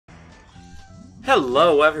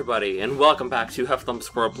Hello everybody, and welcome back to Heffalump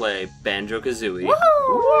Squirrel Play Banjo Kazooie.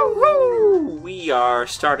 Woohoo! We are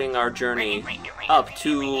starting our journey up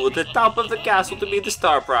to the top of the castle to meet the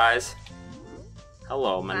star prize.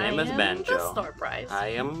 Hello, my name is Banjo. The star prize. I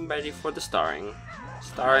am ready for the starring.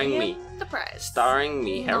 Starring me. The prize. Starring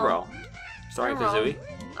me, No. Hero. Starring Kazooie?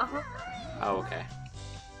 Uh-huh. Oh, okay.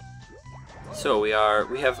 So we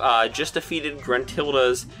have just defeated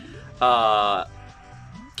Gruntilda's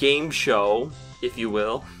game show, if you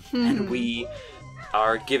will, and we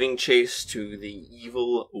are giving chase to the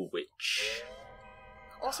evil witch.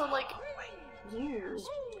 Also, like,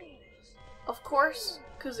 of course,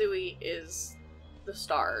 Kazooie is the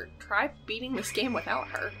star. Try beating this game without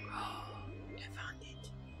her. I found it.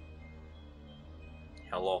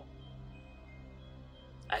 Hello.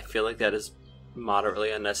 I feel like that is moderately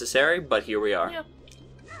unnecessary, but here we are. Yep.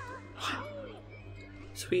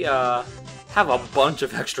 So we have a bunch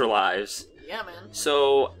of extra lives. Yeah, man.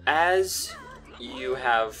 So, as you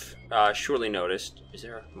have surely noticed, is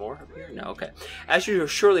there more up here? No, okay. As you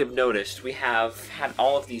surely have noticed, we have had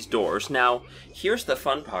all of these doors. Now, here's the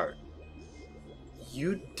fun part.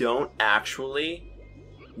 You don't actually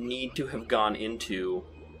need to have gone into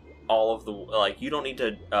all of the, like, you don't need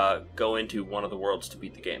to go into one of the worlds to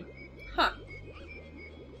beat the game. Huh.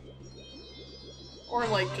 Or,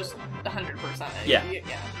 like, just 100%. Yeah.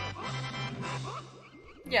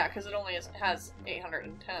 Yeah, because it only has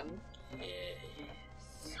 810.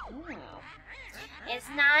 Oh. It's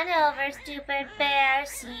not over, stupid bear.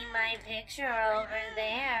 See my picture over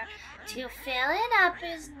there. To fill it up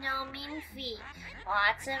is no mean feat.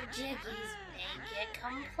 Lots of jiggies make it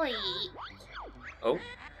complete. Oh.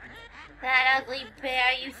 That ugly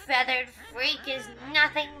bear, you feathered freak, is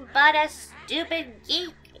nothing but a stupid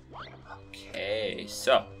geek. Okay,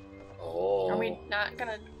 so. Oh. Are we not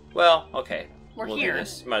gonna... Well, okay. We're we'll here. Do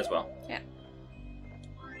this. Might as well. Yeah.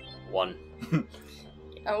 1.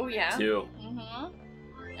 Oh, yeah. 2.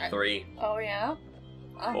 Mm-hmm. 3. Oh, yeah.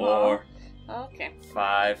 4. Okay.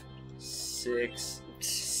 5. 6.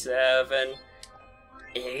 7.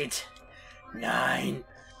 8. 9.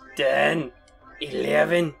 10.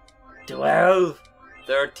 11. 12.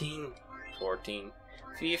 13. 14.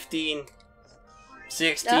 15.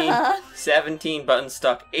 16. 17. Button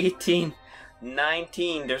stuck. 18.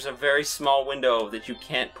 19. There's a very small window that you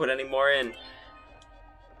can't put any more in.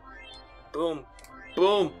 Boom.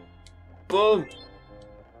 Boom. Boom.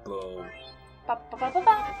 Boom.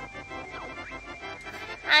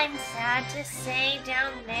 I'm sad to say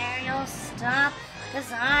down there you'll stop,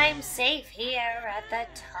 'cause I'm safe here at the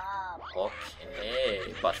top.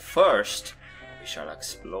 Okay, but first, we shall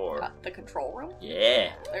explore. The control room?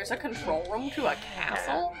 Yeah. There's a control room to a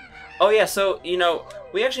castle? Oh yeah, so, you know,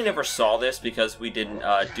 we actually never saw this because we didn't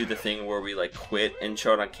do the thing where we, like, quit and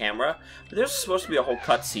show it on camera. But there's supposed to be a whole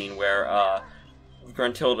cutscene where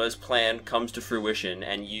Gruntilda's plan comes to fruition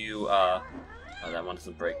and you, oh, that one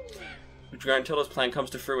doesn't break. Gruntilda's plan comes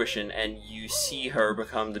to fruition and you see her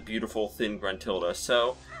become the beautiful, thin Gruntilda.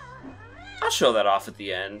 So, I'll show that off at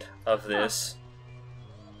the end of this.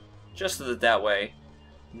 Just so that way,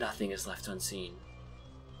 nothing is left unseen.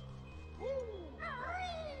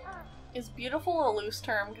 Is beautiful a loose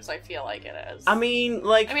term? Because I feel like it is. I mean,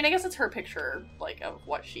 like... I guess it's her picture, like, of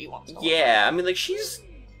what she wants to look like. Yeah, I mean, like, she's,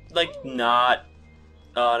 like, not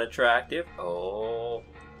unattractive. Oh.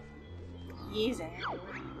 Easy.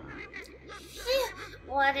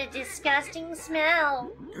 What a disgusting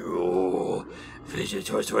smell. Oh,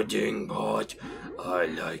 visitors for Dingbot. I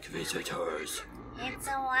like visitors. It's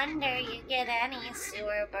a wonder you get any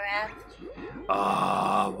sewer breath.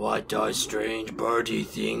 Ah, what does strange birdie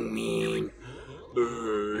thing mean?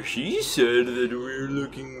 She said that we're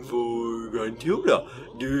looking for Gruntilda.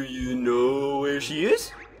 Do you know where she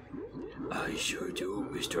is? I sure do,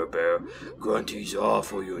 Mr. Bear. Grunty's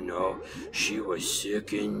awful, you know. She was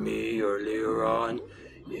sicking me earlier on.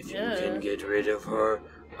 If you can get rid of her,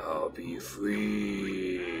 I'll be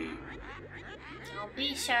free. Don't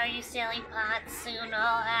be sure, you silly pot. Soon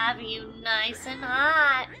I'll have you nice and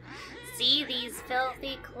hot. See these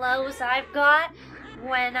filthy clothes I've got?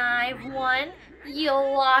 When I've won,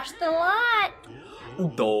 you'll wash the lot.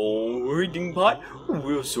 Don't worry, Dingpot.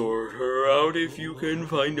 We'll sort her out if you can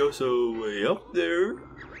find us a way up there.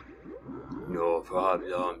 No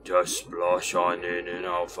problem. Just splash on in and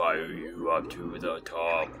I'll fire you up to the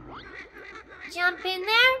top. Jump in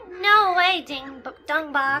there? No way,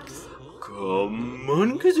 dungbox. Come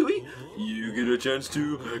on, Kazooie. You get a chance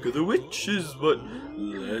to peck the witches, but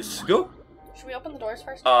let's go. Should we open the doors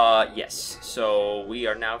first? Yes. So we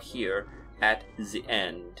are now here at the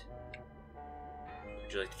end.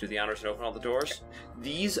 Would you like to do the honors and open all the doors?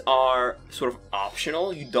 These are sort of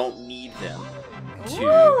optional. You don't need them to...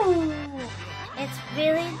 Ooh, it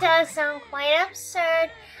really does sound quite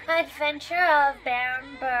absurd. Adventure of Bear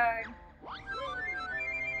and Bird.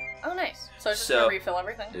 Oh, nice. So it's just gonna refill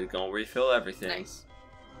everything? It's gonna refill everything. Nice.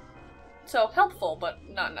 So helpful, but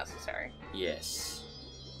not necessary. Yes.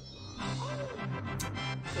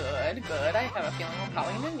 Good, good. I have a feeling we're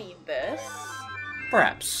probably gonna need this.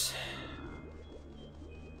 Perhaps.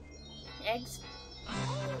 Eggs.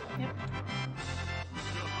 Yep.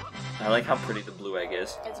 I like how pretty the blue egg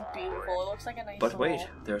is. It's beautiful. It looks like a nice But wait, little...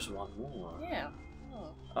 there's one more. Yeah.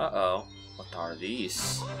 Oh. Uh-oh. What are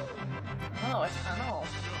these? Oh, a tunnel.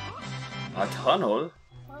 A tunnel?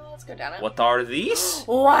 Well, let's go down it. What are these?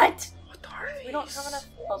 What? What are these? We don't have enough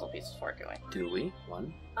puzzle pieces for it, do we? Do we?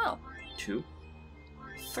 1, Oh. 2,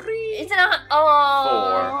 3. It's not.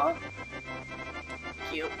 Oh.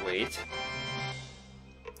 4. Cute. Wait.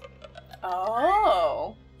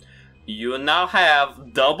 Oh. You now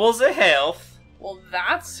have doubles the health. Well,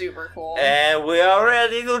 that's super cool. And we are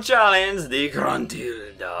ready to challenge the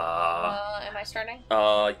Gruntilda. Am I starting?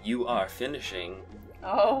 You are finishing.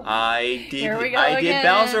 Oh. I did. Here we go I did again.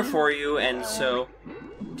 Bowser for you, and so.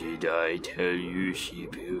 Did I tell you she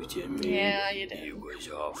built me? Yeah, you did. It was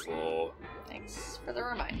awful. Thanks for the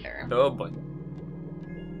reminder. Oh boy.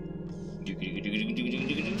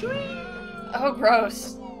 Oh,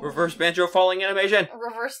 gross. Reverse banjo falling animation.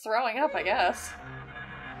 Reverse throwing up, I guess.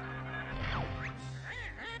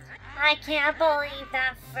 I can't believe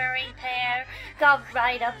that furry pair got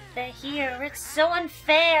right up here. It's so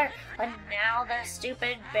unfair. But now the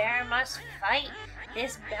stupid bear must fight.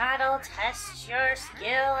 This battle tests your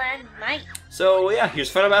skill and might. So yeah, here's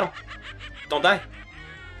final battle. Don't die.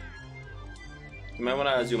 You might want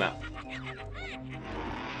to zoom out.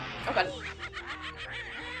 Okay.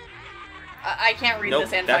 I can't read Nope,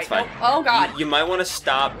 this and that's fight. fine. Nope. Oh god. You might want to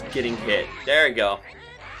stop getting hit. There you go.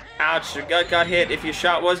 Ouch, your gut got hit. If your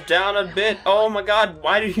shot was down a bit. Oh my god,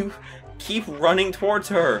 why do you keep running towards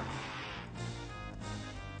her?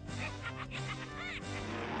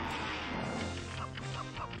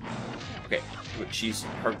 Okay,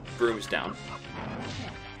 her broom's down.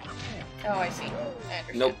 Oh, I see. I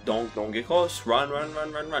understand. Nope, don't get close. Run.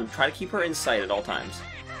 Try to keep her in sight at all times.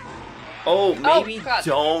 Oh, maybe God.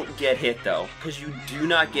 Don't get hit though, because you do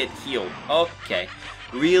not get healed. Okay,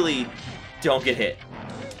 really don't get hit.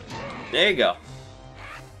 There you go.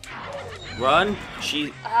 Run.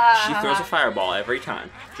 She throws a fireball every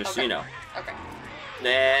time, just so you know. Okay.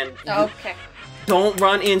 And Okay. don't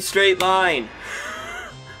run in straight line.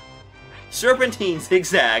 Serpentine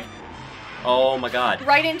zigzag. Oh my god.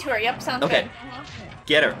 Right into her. Yep, sounds Okay.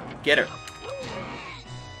 good. Get her.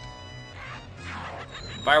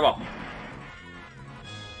 Fireball.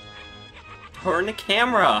 Turn the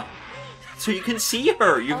camera so you can see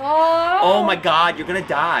her. Oh my god, you're gonna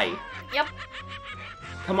die. Yep.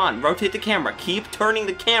 Come on, rotate the camera. Keep turning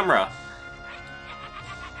the camera.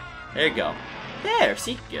 There you go. There,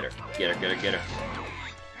 see? Get her.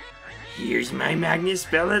 Here's my magnet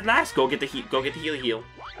spell at last. Go get the heal.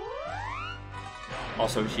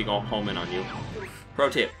 Also, she gonna home in on you. Pro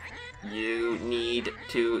tip. You need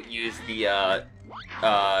to use the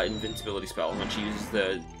invincibility spell when she uses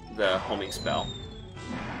the homing spell.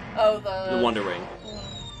 Oh, the Wonder Ring.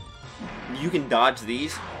 You can dodge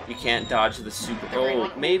these. You can't dodge the super.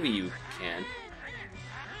 Oh, maybe you can.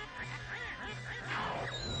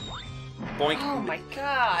 Boink. Oh my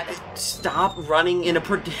god. Stop running in a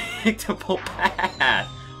predictable path.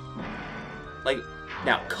 Like,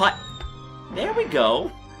 now cut. There we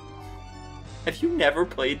go. Have you never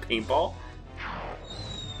played paintball?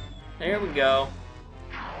 There we go.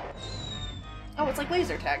 Oh, it's like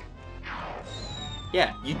laser tag.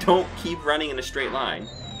 Yeah, you don't keep running in a straight line.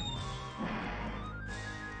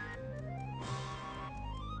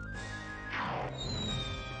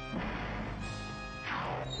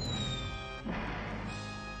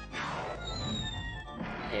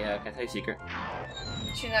 Hey, can I tell you a secret?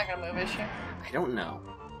 She's not gonna move, is she? I don't know.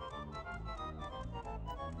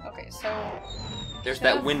 Okay, so... There's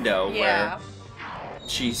that window yeah. where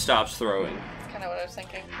she stops throwing. That's kind of what I was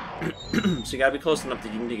thinking. So you gotta be close enough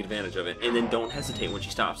that you can take advantage of it, and then don't hesitate when she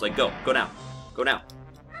stops. Like, go now, go now.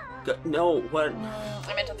 Go, no, what?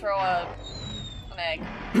 I meant to throw an egg.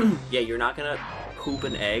 Yeah, you're not gonna poop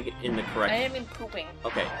an egg in the correct. I didn't mean pooping.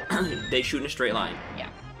 Okay, they shoot in a straight line. Yeah.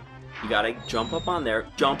 You gotta jump up on there,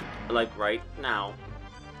 jump like right now,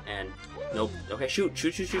 and nope. Okay, shoot.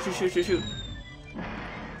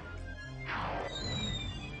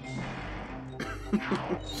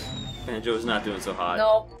 Banjo is not doing so hot.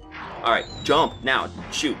 Nope. Alright, jump now.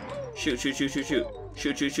 Shoot.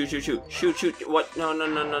 Shoot, shoot, shoot, shoot, shoot. Shoot, shoot. What? No, no,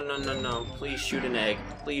 no, no, no, no, no. Please shoot an egg.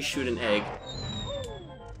 Please shoot an egg.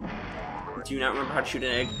 Do you not remember how to shoot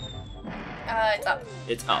an egg? It's up.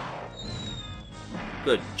 It's up.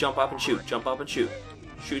 Good. Jump up and shoot. Jump up and shoot.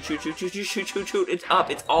 Shoot, shoot, shoot, shoot, shoot, shoot, shoot, shoot. It's up.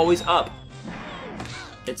 It's always up.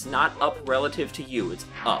 It's not up relative to you. It's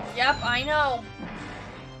up. Yep, I know.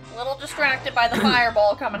 A little distracted by the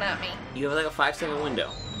fireball coming at me. You have like a 5-second window.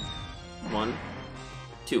 1,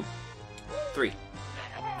 2, 3,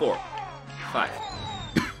 4, 5.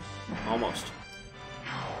 Almost.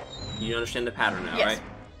 You understand the pattern now, yes. right?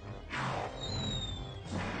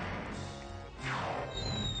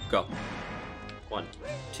 Go. 1,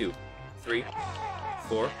 2, 3,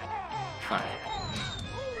 4, 5.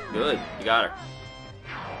 Good. You got her.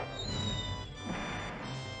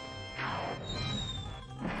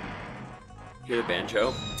 Hear the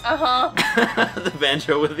banjo? Uh-huh. The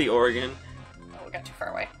banjo with the organ. Oh, we got too far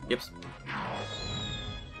away. Yep.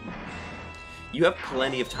 You have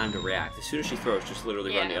plenty of time to react. As soon as she throws, just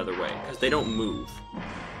literally run the other way. Because they don't move.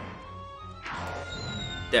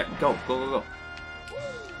 There. Go. Go, go, go.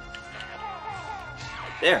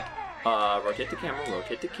 There. Rotate the camera.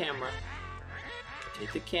 Rotate the camera.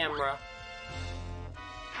 Rotate the camera.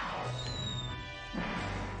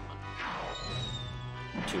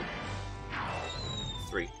 2,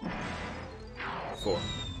 3, 4.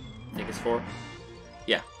 I think it's 4.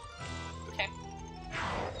 Yeah. Okay.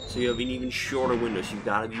 So you have an even shorter window, so you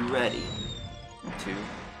gotta be ready. 2,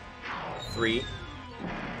 3.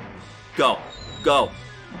 Go! Go!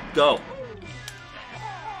 Go!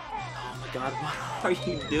 Oh my god, what are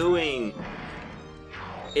you doing?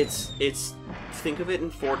 It's, think of it in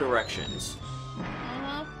 4 directions.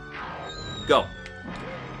 Go!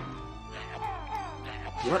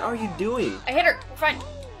 What are you doing? I hit her. We're fine.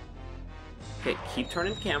 Okay, keep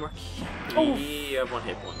turning the camera. Oh. You have 1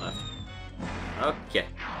 hit point left. Okay.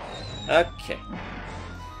 Okay.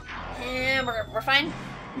 Yeah, we're fine.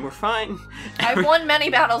 We're fine. I've won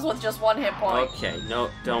many battles with just 1 hit point. Okay,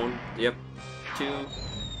 no, don't. Yep. 2,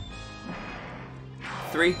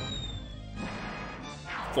 3,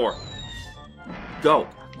 4. Go.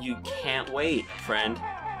 You can't wait, friend.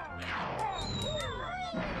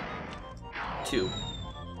 2,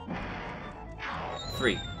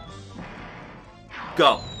 3.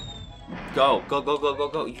 Go. Go. Go, go, go, go,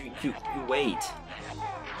 go. You wait.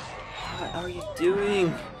 What are you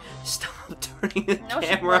doing? Stop turning the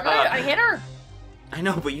camera. We're good. I hit her. I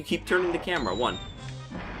know, but you keep turning the camera. 1,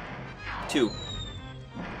 2,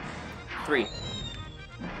 3,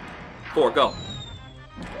 4. Go.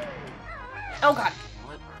 Oh god.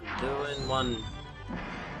 What are you doing? 1,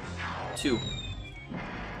 2,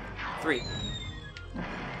 3,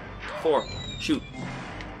 4. Shoot.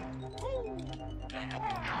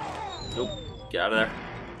 Nope. Get out of there.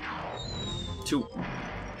 2,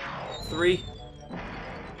 3,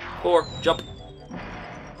 4. Jump.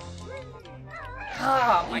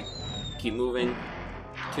 Oh my. Keep moving.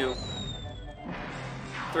 2,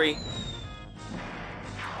 3,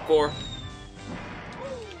 4.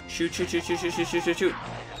 Shoot, shoot, shoot, shoot, shoot, shoot, shoot, shoot, shoot.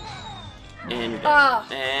 And you're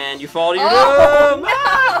dead. And you fall to your doom!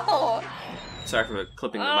 No! Sorry for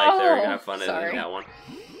clipping the mic there. You're gonna have fun sorry. editing that one.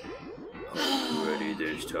 Ready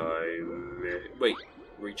this time. Wait,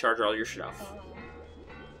 recharge all your stuff.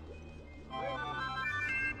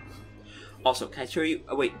 Also, can I show you?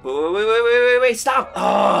 Oh, wait, wait, stop!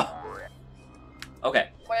 Oh! Okay.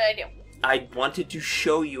 What did I do? I wanted to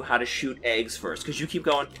show you how to shoot eggs first, because you keep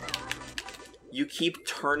going. You keep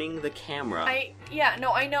turning the camera. Yeah,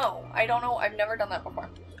 no, I know. I don't know. I've never done that before.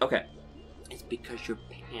 Okay. It's because you're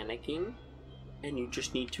panicking, and you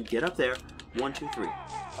just need to get up there. 1, 2, 3.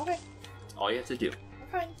 Okay. That's all you have to do.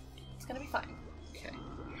 We're fine. It's gonna be fine. Okay.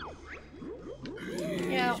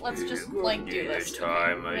 Yeah, let's just, like, do this. This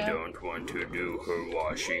time I don't want to do her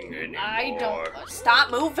washing anymore. I don't. Stop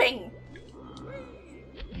moving!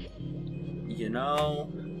 You know,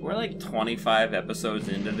 we're like 25 episodes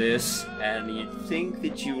into this, and you'd think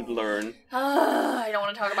that you'd learn. I don't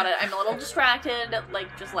want to talk about it. I'm a little distracted.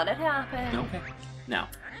 Like, just let it happen. Okay. Now.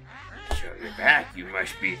 So you're back, you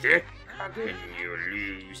must be thick. How can you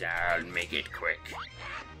lose? I'll make it quick.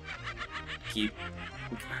 Keep.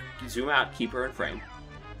 Zoom out. Keep her in frame.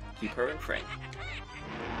 Keep her in frame.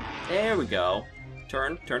 There we go.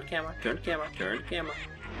 Turn the camera. Turn the camera. Turn the camera.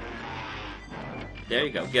 There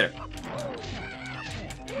you go. Get her.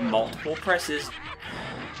 Multiple presses.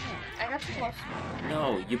 I got too close.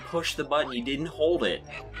 No, you pushed the button. You didn't hold it.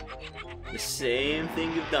 The same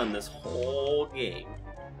thing you've done this whole game.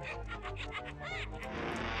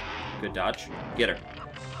 Good dodge. Get her.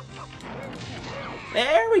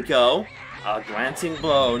 There we go. A glancing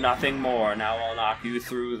blow, nothing more. Now I'll knock you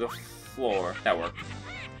through the floor. That worked.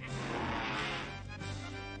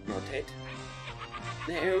 Rotate.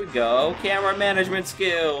 There we go. Camera management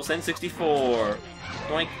skills. N64.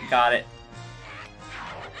 Doink. Got it.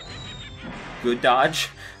 Good dodge.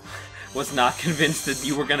 Was not convinced that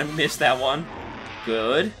you were gonna miss that one.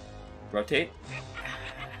 Good. Rotate.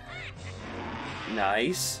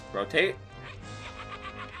 Nice. Rotate.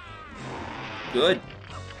 Good.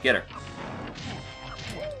 Get her.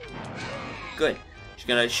 Good. She's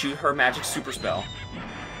gonna shoot her magic super spell.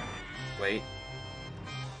 Wait.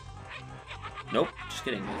 Nope. Just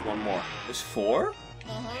kidding. There's one more. There's 4?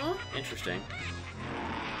 Interesting.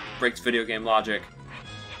 Breaks video game logic.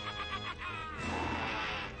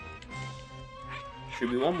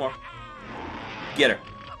 Should be one more. Get her.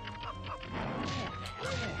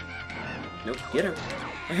 Nope, get her.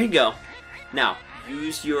 There you go. Now,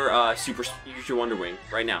 use your use your Wonder Wing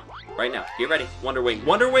right now. Right now. Get ready. Wonder Wing.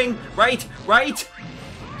 Wonder Wing! Right! Right!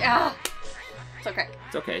 Yeah. It's okay.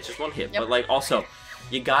 It's okay, it's just one hit. Yep. But like also,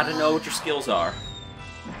 you gotta know what your skills are.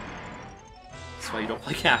 That's why you don't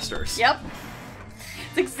play casters. Yep.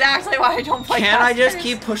 It's exactly why I don't play Can't casters. I just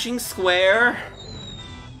keep pushing square?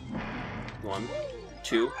 1,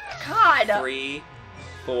 2, God. 3,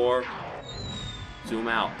 4. Zoom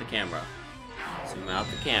out the camera. Zoom out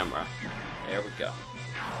the camera. There we go.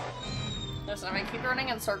 Listen, if I keep running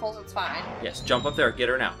in circles, it's fine. Yes, jump up there. Get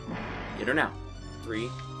her now. Get her now. 3,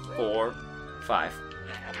 4, 5.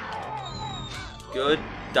 Good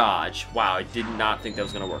dodge. Wow, I did not think that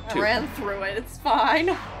was going to work. I 2. ran through it. It's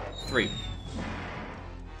fine. 3.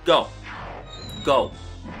 Go. Go.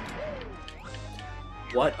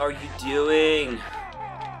 What are you doing?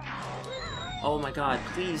 Oh my god,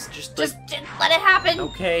 please, just Just let it happen.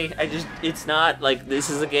 okay, it's not, like, this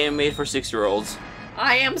is a game made for 6-year-olds.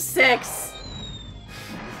 I am 6.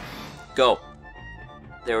 Go.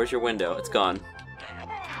 There was your window, it's gone.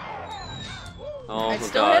 Oh I my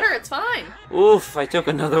still god. hit her, it's fine. Oof, I took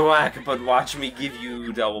another whack, but watch me give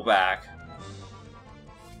you double back.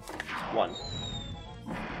 1.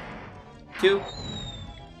 2.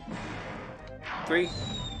 3.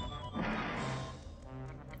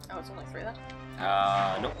 Oh, it's only 3 then?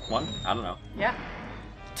 Nope, 1. I don't know. Yeah.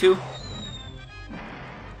 2.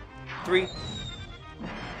 3.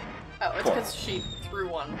 Oh, it's 4. because she threw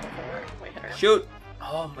one before we hit her. Shoot!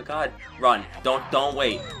 Oh my god. Run. Don't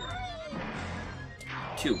wait.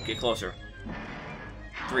 2. Get closer.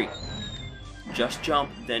 3. Just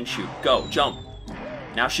jump, then shoot. Go. Jump.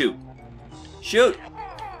 Now shoot. Shoot!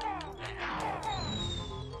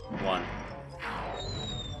 1.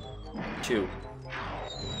 2.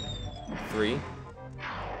 3.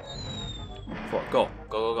 4. Go.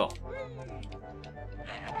 Go, go, go.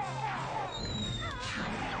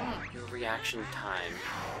 Your reaction time.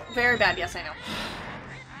 Very bad, yes, I know.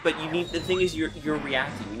 But you need, the thing is, you're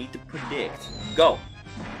reacting. You need to predict. Go.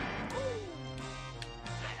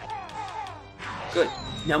 Good.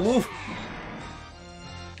 Now move.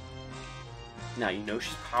 Now you know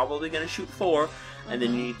she's probably gonna shoot 4, and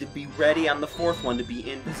then you need to be ready on the 4th one to be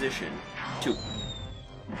in position. 2.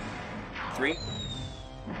 3.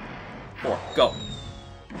 4. Go.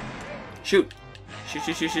 Shoot. Shoot,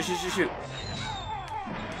 shoot, shoot, shoot, shoot, shoot, shoot.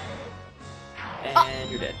 And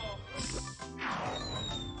you're dead.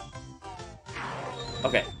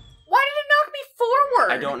 Okay. Why did it knock me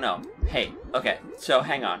forward? I don't know. Hey, okay, so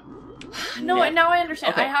hang on. No, now I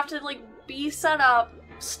understand. Okay. I have to, like, be set up,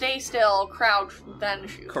 stay still, crouch, then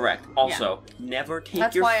shoot. Correct. Also, never take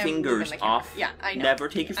That's your why I'm fingers moving the camera. off. Yeah, I know. Never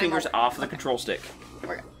take your fingers off of the control stick.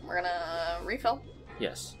 We're gonna refill.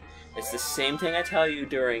 Yes. It's the same thing I tell you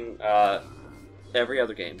during every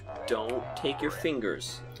other game. Don't take your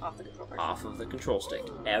fingers Off the control. off of the control stick.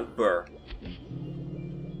 Ever.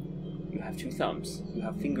 You have 2 thumbs. You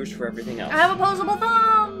have fingers for everything else. I have opposable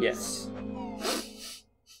thumbs! Yes.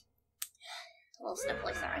 A little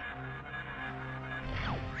sniffly, sorry.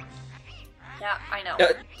 Yeah, I know.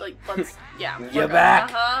 Like, let's, yeah. You're we're back.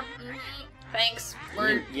 Good. Uh-huh. Thanks. We're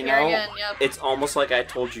You here know, again, yep. it's almost like I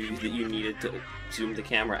told you that you needed to zoom the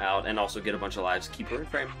camera out and also get a bunch of lives. Keep her in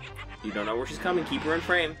frame. You don't know where she's coming. Keep her in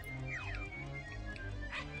frame.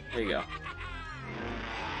 There you go.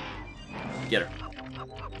 Get her.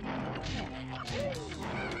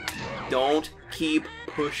 Don't keep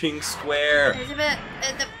pushing square.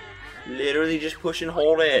 Literally just push and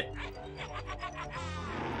hold it.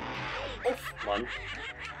 Oof. 1.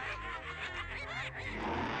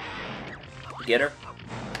 Get her.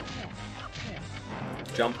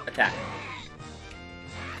 Jump, attack.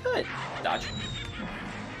 Good. Dodge.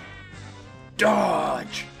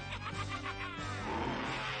 Dodge!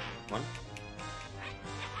 1.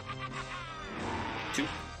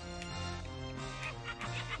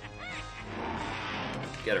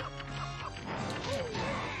 Get her.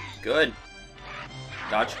 Good.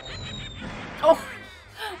 Dodge. Oh!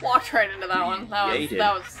 Walked right into that one. Yeah, you did.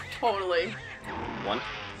 That was totally... 1.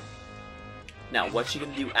 Now, what's she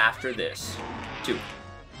gonna do after this? 2.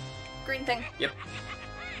 Green thing. Yep.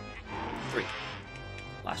 3.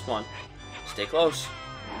 Last one. Stay close.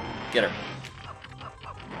 Get her.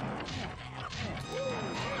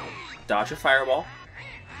 Dodge your fireball.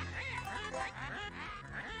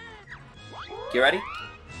 Get ready?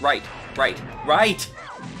 Right, right, right!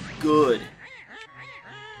 Good.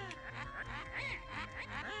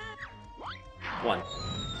 1.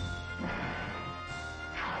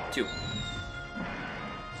 2.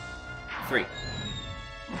 3.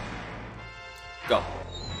 Go.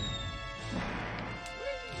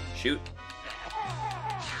 Shoot.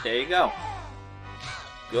 There you go.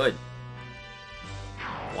 Good.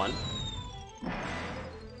 1.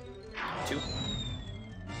 2.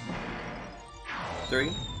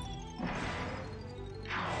 3.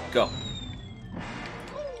 Go.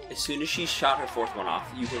 As soon as she shot her 4th one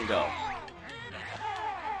off, you can go.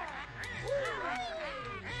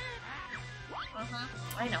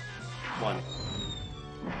 I know. 1.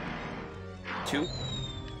 2.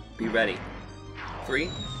 Be ready. 3.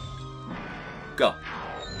 Go.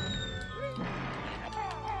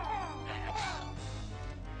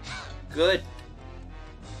 Good.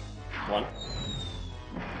 1.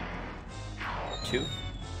 2.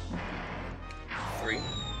 3.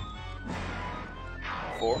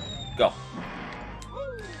 4. Go.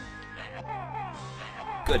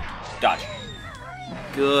 Good. Dodge.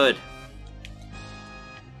 Good.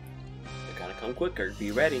 They're gonna come quicker.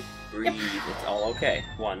 Be ready. Breathe. Yep. It's all okay.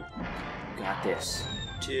 1. Got this.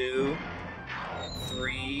 2.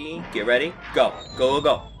 3. Get ready. Go. Go, go,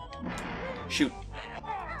 go. Shoot.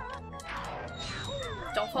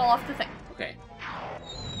 Don't fall off the thing. Okay.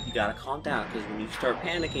 You gotta calm down, because when you start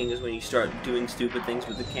panicking is when you start doing stupid things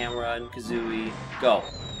with the camera and Kazooie. Go.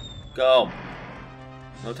 Go.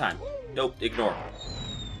 No time. Nope, ignore.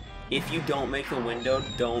 If you don't make the window,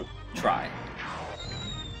 don't try.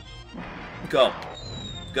 Go.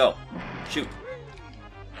 Go. Shoot.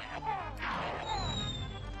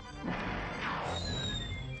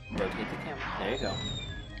 Rotate the camera. There you go.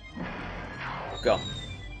 Go.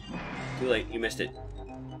 Too late. You missed it.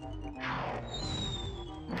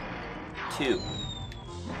 2.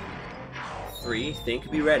 3. Think.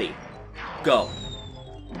 Be ready. Go.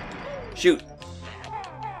 Shoot.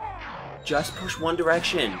 Just push one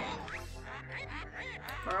direction.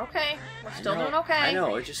 We're okay. We're still doing okay. I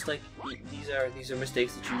know. It's just like these are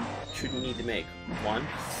mistakes that you shouldn't need to make. 1.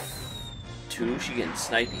 2. She getting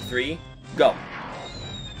snipey. 3. Go.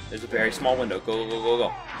 There's a very small window. Go, go, go,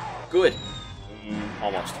 go. Good.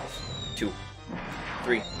 Almost. 2.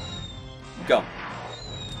 3. Go.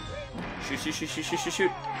 Shoot, shoot, shoot, shoot, shoot, shoot,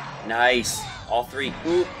 shoot. Nice. All 3.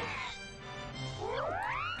 Ooh.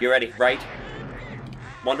 Get ready. Right.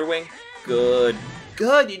 Wonder Wing. Good.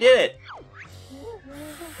 Good. You did it.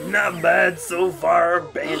 Not bad so far,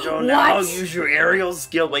 Banjo. Now use your aerial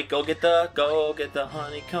skill. Wait. Go get the honeycomb. Go get the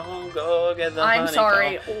honeycomb. I'm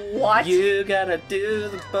sorry. What? You gotta do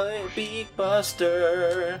the beak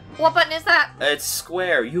buster. What button is that? It's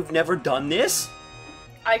square. You've never done this?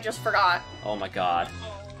 I just forgot. Oh my god.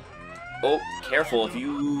 Oh, careful. If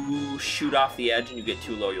you shoot off the edge and you get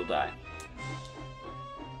too low, you'll die.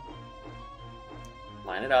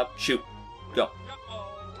 Line it up. Shoot. Go.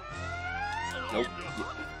 Nope.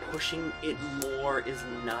 Pushing it more is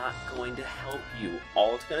not going to help you.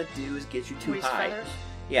 All it's going to do is get you too high. Feathers?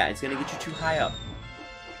 Yeah, it's going to get you too high up.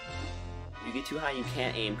 If you get too high, you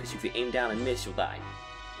can't aim, because if you aim down and miss, you'll die.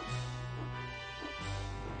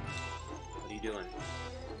 What are you doing?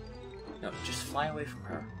 No, just fly away from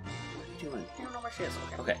her. What are you doing? I don't know where she is.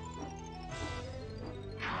 Okay.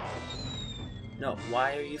 No,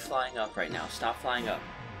 why are you flying up right now? Stop flying up.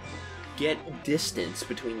 Get distance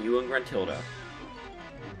between you and Gruntilda.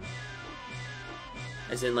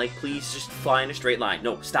 As in, like, please just fly in a straight line.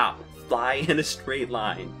 No, stop. Fly in a straight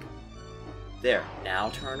line. There. Now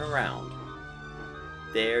turn around.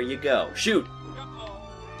 There you go. Shoot!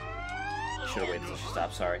 Should have waited until she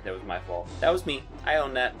stopped. Sorry, that was my fault. That was me. I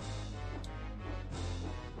own that.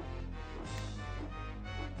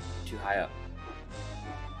 Too high up.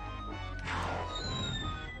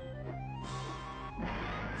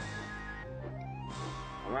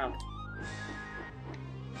 Come around.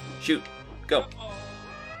 Shoot. Go.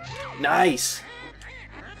 Nice!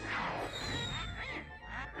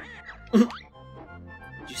 Did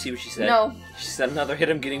you see what she said? No. She said another hit,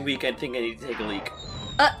 I'm getting weak, I think I need to take a leak.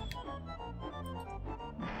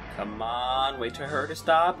 Come on, wait for her to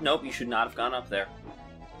stop. Nope, you should not have gone up there.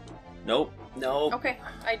 Nope. No. Okay,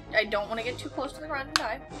 I don't want to get too close to the ground and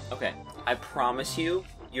die. Okay, I promise you,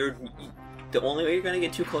 the only way you're gonna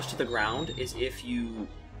get too close to the ground is if you,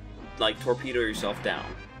 like, torpedo yourself down.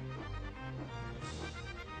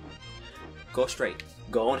 Go straight.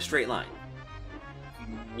 Go in a straight line.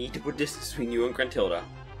 You need to put distance between you and Gruntilda.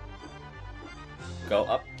 Go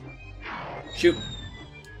up. Shoot.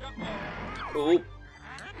 Ooh.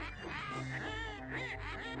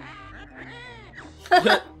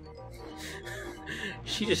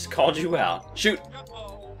 She just called you out. Shoot.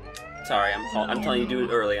 Sorry, I'm telling you to do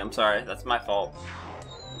it early. I'm sorry. That's my fault.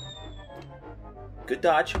 Good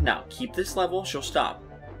dodge. Now, keep this level. She'll stop.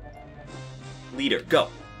 Lead her. Go.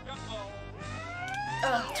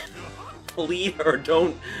 Ugh. Lead her.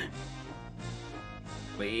 Don't...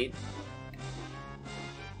 Wait.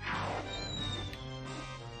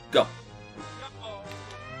 Go.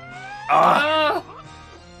 Ah!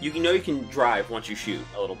 You know you can drive once you shoot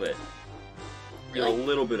a little bit. You have a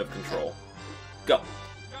little bit of control. Go.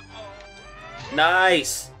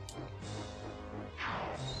 Nice!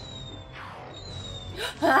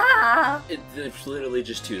 Ah! It's literally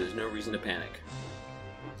just 2. There's no reason to panic.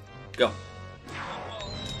 Go.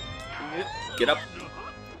 Get up.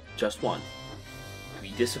 Just 1. Be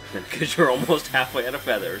disciplined because you're almost halfway out of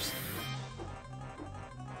feathers.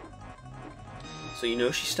 So you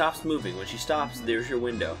know she stops moving. When she stops, there's your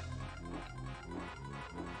window.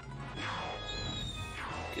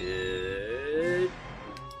 Good.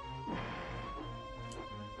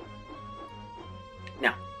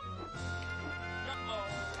 Now.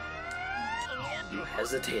 You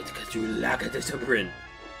hesitate because you lack a discipline.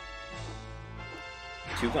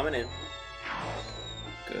 2 coming in.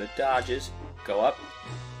 Good dodges. Go up.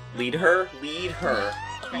 Lead her. Lead her.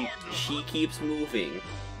 She keeps moving.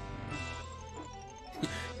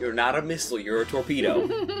 You're not a missile, you're a torpedo.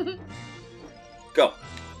 Go.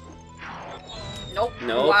 Nope.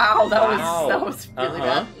 Nope. Wow, that was really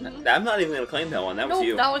bad. I'm not even gonna claim that one. That was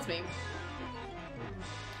you. That was me.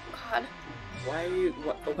 God. Why are you?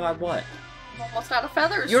 What? Oh God, what? I'm almost out of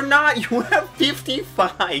feathers. You're not. You have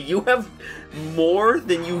 55. You have more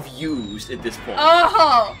than you've used at this point.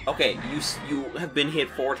 Oh. Okay, you have been hit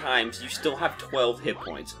 4 times. You still have 12 hit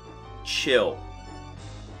points. Chill.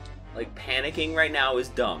 Like, panicking right now is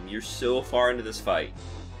dumb. You're so far into this fight.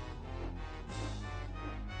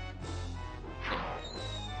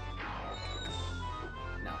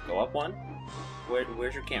 Now, go up 1.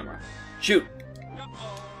 Where's your camera? Shoot!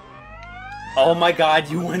 Oh my god,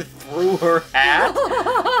 you went through her hat?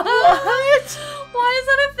 What? Why is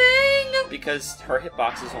that a thing? Because her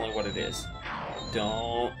hitbox is only what it is.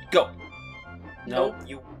 Don't... Go! No,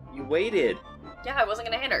 you waited. Yeah, I wasn't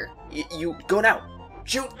gonna hit her. You... Go now!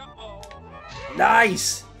 Shoot!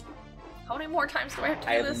 Nice! How many more times do I have to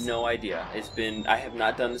do I this? have no idea. I have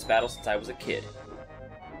not done this battle since I was a kid.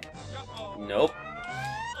 Nope.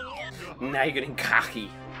 Now you're getting cocky.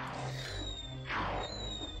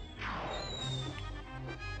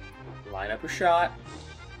 Line up your shot.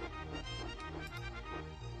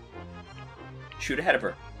 Shoot ahead of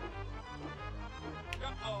her.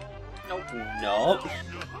 Nope. Nope.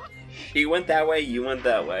 She went that way, you went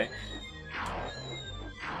that way.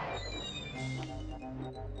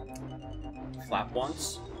 Flap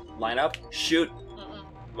once. Line up. Shoot.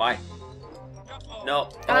 Why? No.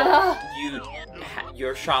 Oh,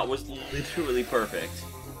 your shot was literally perfect.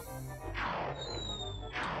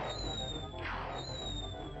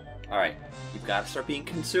 Alright. You've got to start being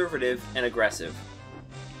conservative and aggressive.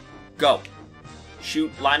 Go. Shoot.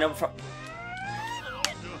 Line up.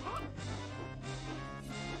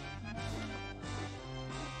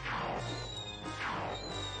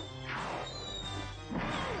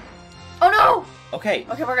 Oh no! Okay.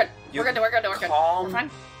 Okay, we're good. We're good. We're good. Calm We're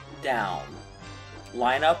fine. down.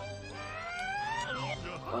 Line up.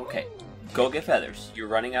 Okay. Go get feathers. You're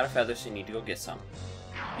running out of feathers, so you need to go get some.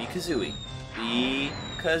 Be Kazooie. Be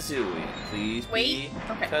Kazooie. Please Wait.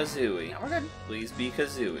 be Okay. Kazooie. No, we're good. Please be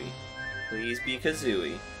Kazooie. Please be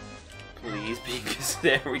Kazooie. Please be Kazooie.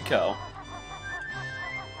 There we go.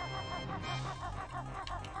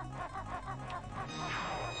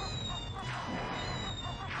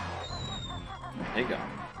 There you go.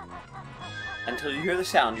 Until you hear the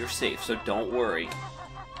sound, you're safe, so don't worry.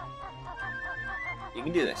 You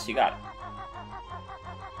can do this. You got it.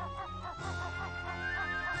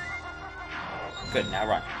 Good, now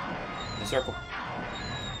run. In a circle.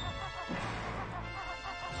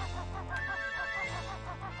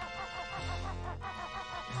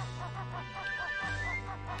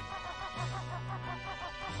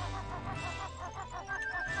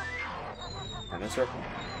 Run in a circle.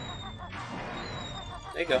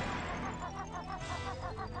 There you go.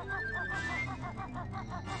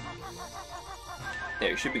 There,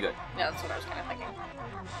 you should be good. Yeah, that's what I was kind of thinking.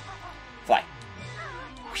 Fly.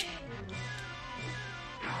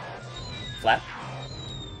 Flap.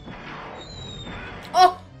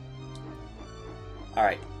 Oh!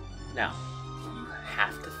 Alright, now, you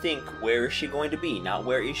have to think, where is she going to be, not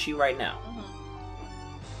where is she right now.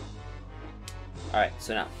 Alright,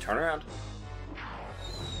 so now, turn around.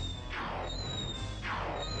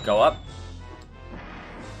 Go up.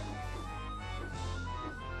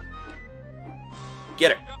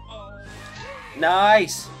 Get her.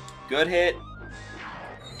 Nice! Good hit.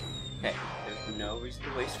 Okay, there's no reason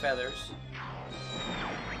to waste feathers.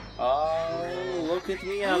 Oh, look at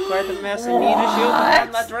me, I'm quite a mess. I need a shield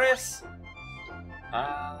and my dress.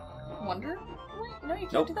 Wonder? Wait, no, you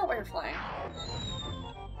can't Nope. do that while you're flying.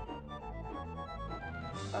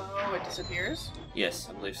 Oh, it disappears? Yes,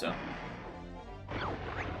 I believe so.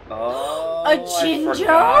 Oh, A Jinjo? I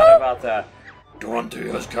forgot about that. Grunty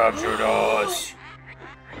has captured us.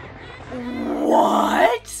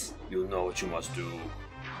 What? You know what you must do.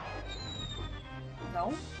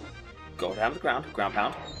 No? Go down to the ground, ground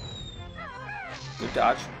pound. Good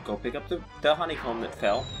dodge. Go pick up the honeycomb that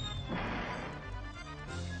fell.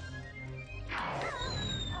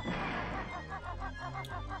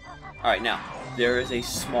 Alright, now, there is a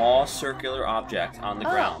small circular object on the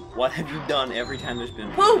ground. What have you done every time there's been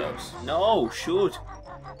one of those? No, shoot!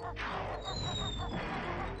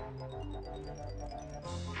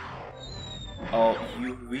 Oh,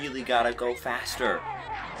 you really gotta go faster.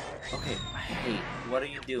 Okay, hey, what are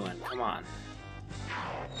you doing? Come on.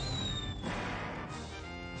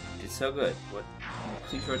 You did so good. What?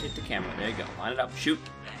 Please rotate the camera. There you go. Line it up. Shoot.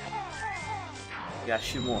 You gotta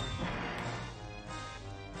shoot more.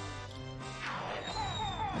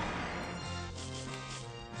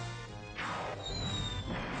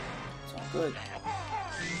 It's all good.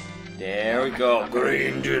 There we go.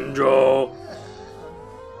 Green Jinjo.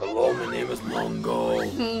 Hello, my name is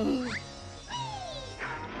Mongo.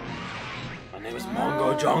 My name is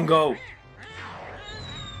Mongo Jongo.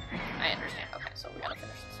 I understand. Okay, so we gotta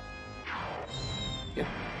finish this. Yep.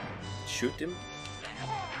 Shoot him.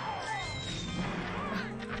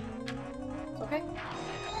 It's okay?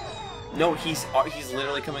 No, he's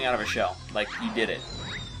literally coming out of a shell. Like, he did it.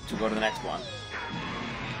 To go to the next one.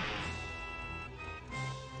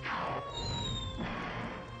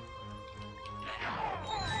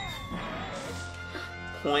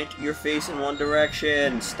 Point your face in one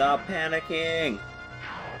direction. Stop panicking.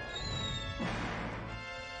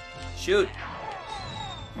 Shoot.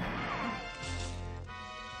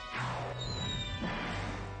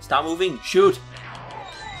 Stop moving. Shoot.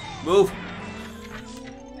 Move.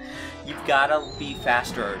 You've gotta be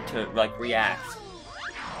faster to, like, react.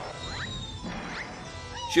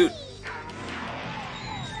 Shoot.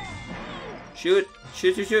 Shoot.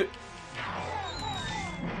 Shoot, shoot, shoot.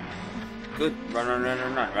 Good. Run, run, run,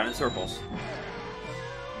 run, run. Run in circles.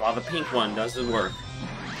 While the pink one does the work.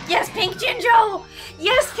 Yes, Pink Jinjo!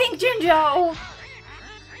 Yes, Pink Jinjo!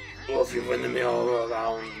 If you win me all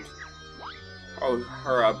around. Oh,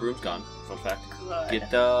 her broom's gone. Fun fact. Good. Get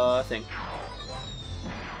the thing.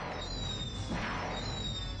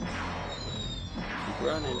 Keep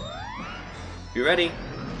running. You ready?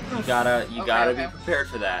 You gotta Okay. be prepared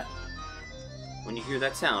for that. When you hear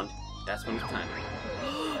that sound, that's when it's time.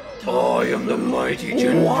 I am the mighty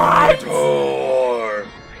Jinjonator.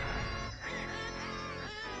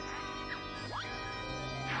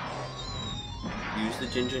 Use the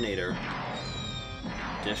Jinjonator.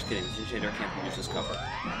 Just kidding, the Jinjonator can't be used as cover.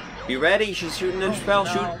 Be ready, she's shooting a spell.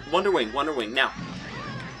 no. Shoot Wonder Wing, Wonder Wing, now.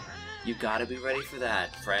 You gotta be ready for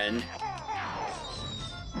that, friend.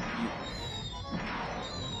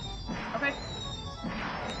 Okay.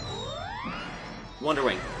 Wonder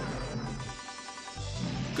Wing.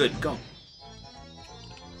 Good, go.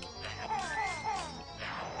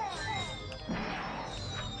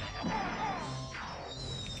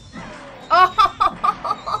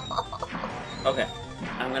 Okay,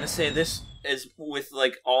 I'm gonna say this is with,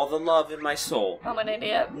 like, all the love in my soul. I'm an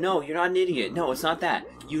idiot. No, you're not an idiot. No, it's not that.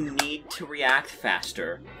 You need to react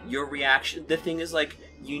faster. Your reaction, the thing is, like,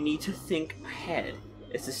 you need to think ahead.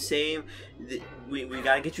 It's the same, we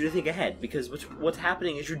gotta get you to think ahead, because what's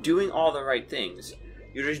happening is you're doing all the right things.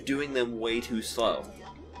 You're just doing them way too slow.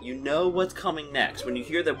 You know what's coming next. When you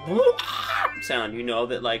hear the whoop sound, you know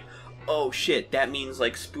that, like, oh shit, that means,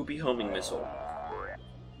 like, spoopy homing missile.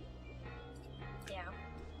 Yeah.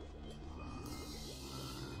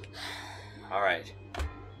 Alright.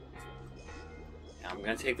 Now I'm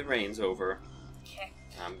gonna take the reins over. Okay.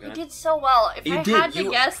 You did so well. If I had to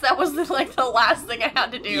guess, that was the last thing I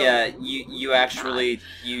had to do. Yeah, you actually,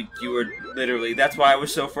 you were literally, that's why I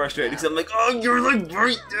was so frustrated, because I'm like, oh, you're like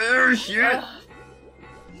right there, shit.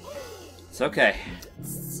 It's okay.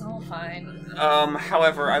 It's so fine.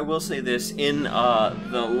 However, I will say this, in, the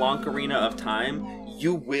Lonkarina of Time,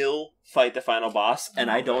 you will fight the final boss, and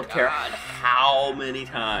I don't care how many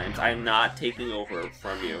times I'm not taking over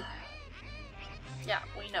from you. Yeah,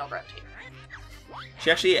 we know, Grunty.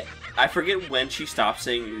 She actually, I forget when she stopped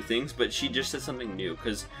saying new things, but she just said something new,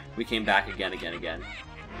 because we came back again.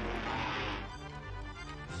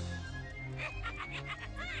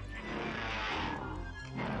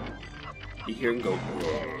 You hear him go,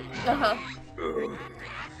 Uh-huh.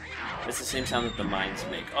 It's the same sound that the mines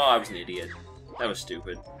make. Oh, I was an idiot. That was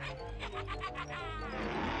stupid.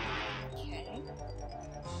 Okay.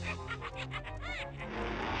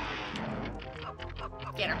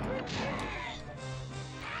 Get her.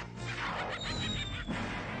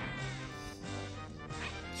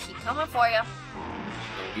 She coming for you.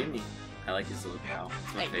 Don't get me. I like his little cow.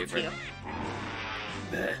 It's my favorite.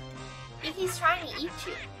 Bleh. He's trying to eat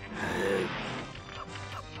you.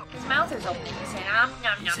 His mouth is open. He said, nom,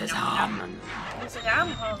 nom, nom, nom, nom. He said, I'm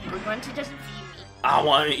hungry. Grunty doesn't feed me. I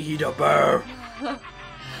want to eat a bird.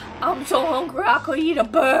 I'm so hungry I could eat a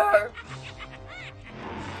bird.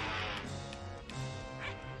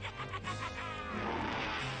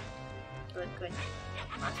 Good.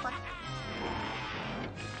 Last one.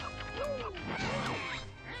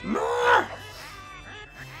 More!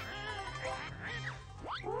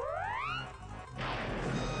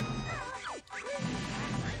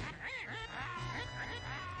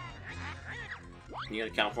 You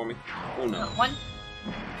gonna count for me? Oh no. 1,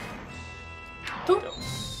 2,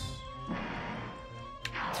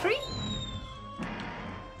 3,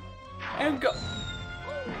 and go.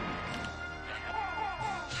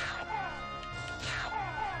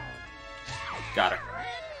 Got her.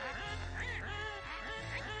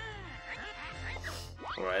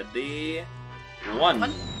 Ready?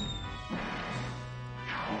 1,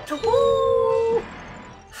 2,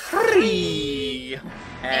 3,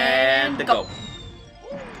 and go.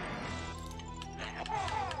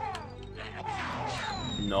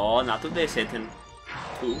 No, not today, Satan.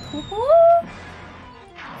 2,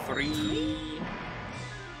 3,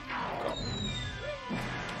 go.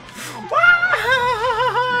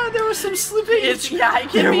 There was some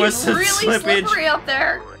slippage. There was some really slippage. Slippery up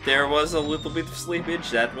there. There was a little bit of slippage.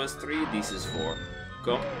 That was 3. This is 4.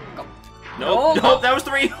 Go. Go. Nope, that was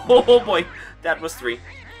 3. Oh boy, that was 3.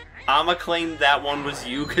 I'ma claim that one was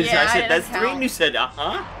you because I said that's 3 and you said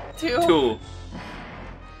 2.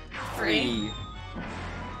 3.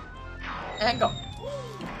 And go.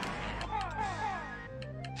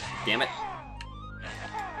 Damn it.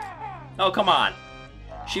 Oh, come on.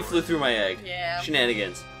 She flew through my egg. Yeah.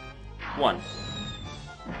 Shenanigans. 1,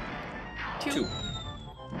 2,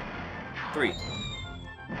 3.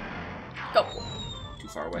 Go. Too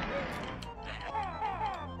far away.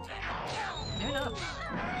 Maybe not.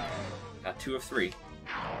 Got 2 of 3.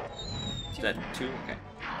 Is that 2? Okay.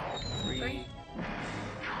 3.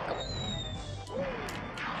 Go.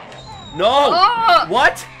 No! Oh!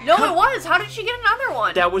 What? No, it was. How did she get another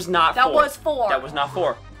one? That was not 4. That was 4. That was not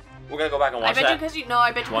 4. We're gonna go back and watch that. I bet you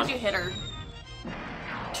because you hit her.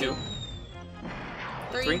 2.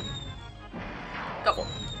 3. Go. 4.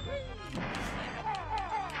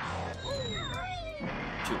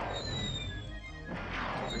 2.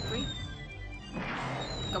 3.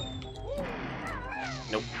 Go.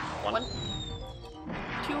 Nope. 1.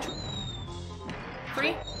 2.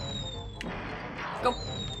 3. Go.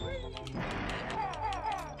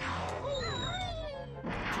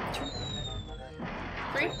 2.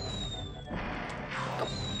 3. Go.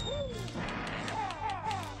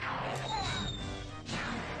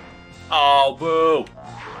 Oh, boo!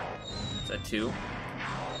 Is that 2?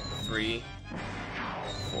 3.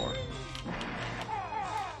 4.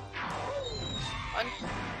 1.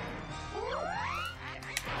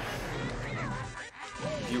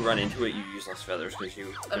 If you run into it, you use less feathers because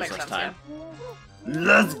there's less time. Yeah.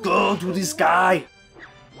 Let's go to the sky!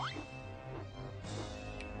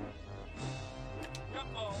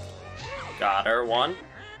 Got her. 1.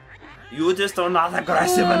 You just are not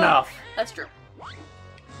aggressive enough. That's true.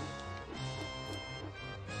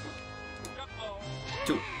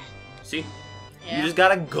 2. See? Yeah. You just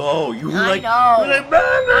gotta go. You I like. know. You're like, bah,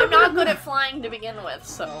 bah, I'm not good at flying to begin with,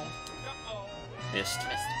 so. Missed.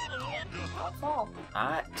 Don't fall.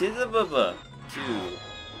 Hot to the bubba. 2.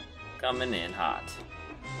 Coming in hot.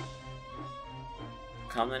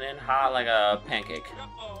 Coming in hot like a pancake.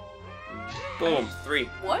 Boom. 3.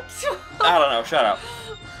 What? I don't know. Shut up.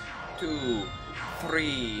 2,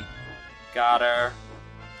 3. Got her.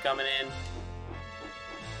 Coming in.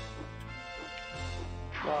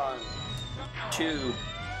 1, 2.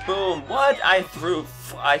 Boom. What? I flew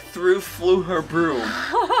her broom.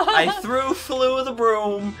 I flew the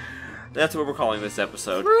broom. That's what we're calling this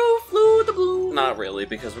episode. Flew the broom. Not really,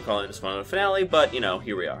 because we're calling this one a finale, but, you know,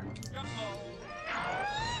 here we are.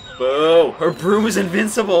 Boo! Her broom is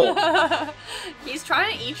invincible! He's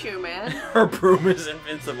trying to eat you, man. Her broom is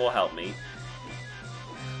invincible, help me.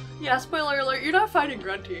 Yeah, spoiler alert, you're not fighting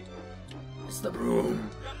Grunty. It's the broom.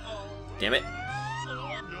 Damn it.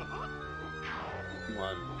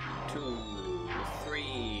 1, 2,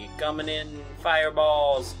 3. Coming in.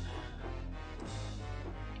 Fireballs.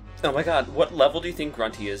 Oh my god, what level do you think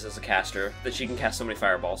Grunty is as a caster that she can cast so many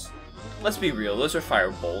fireballs? Let's be real, those are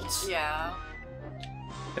fire bolts. Yeah.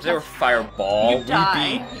 If they were fireball,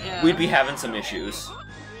 we'd be having some issues.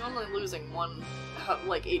 You're only losing 1,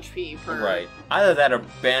 like, HP per... Right. Either that or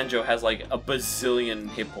Banjo has, like, a bazillion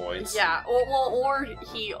hit points. Yeah, or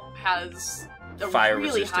he has a Fire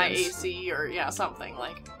really resistance. high AC, or, yeah, something,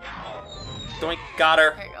 like... Doink, got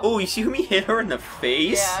her. There you go. Oh, you see who me hit her in the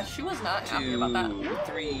face? Yeah, she was not happy about that. 2,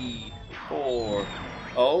 3, 4.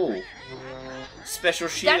 Oh. Special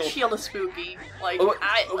shield. That shield is spooky. Like,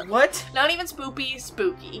 What? Not even spoopy,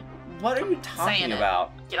 spooky. What are you talking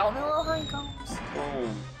about? Get all the little honeycombs.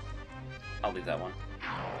 Boom. I'll leave that one.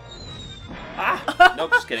 Ah!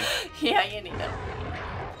 Nope, just kidding. Yeah, you need it.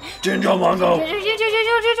 Jinjo Mongo!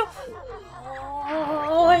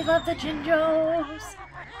 Oh, I love the Jinjos.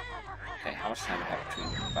 Okay, how much time do we have between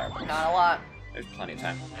fireballs? Not a lot. There's plenty of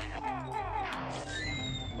time.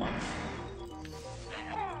 1.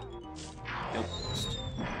 Nope.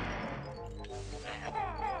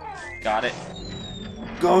 Got it.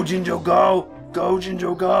 Go, Jinjo, go! Go,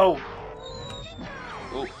 Jinjo, go!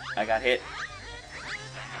 Oh, I got hit.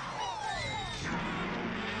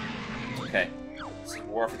 Okay. This is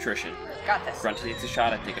war of attrition. Got this. Grunty takes a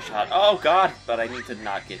shot, I take a shot. Oh god! But I need to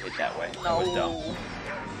not get hit that way. That was dumb.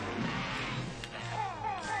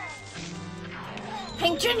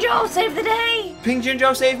 Pink Jinjo, save the day! Pink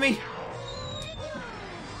Jinjo, save me!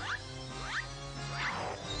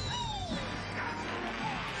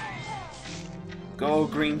 Go,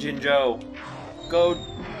 Green Jinjo! Go,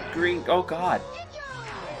 Green... Oh, God.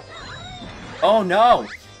 Oh, no!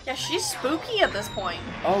 Yeah, she's spooky at this point.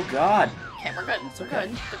 Oh, God. Okay, we're good. It's We're okay.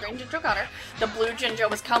 good. The green Jinjo got her. The blue Jinjo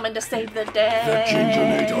was coming to save the day.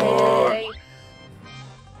 The Jinjonator.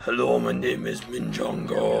 Hello, my name is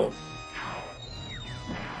Minjongo.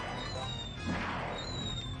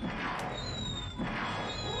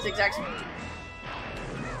 Zigzags.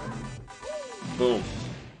 Boom.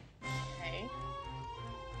 Okay.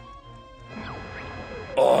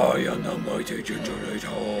 I am the mighty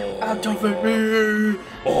Jinjonator. Activate me!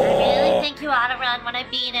 I really think you ought to run when I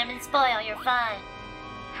beat him and spoil your fun.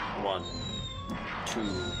 1, 2,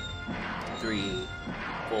 3,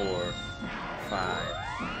 4, 5.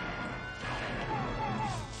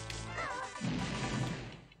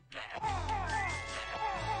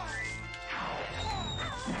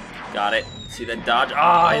 Got it. See that dodge?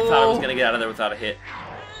 Ah, I thought I was gonna get out of there without a hit.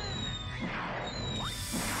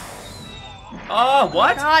 Oh,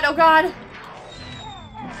 what? Oh god, oh god!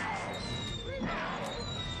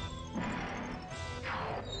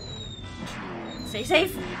 Stay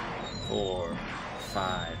safe. 4,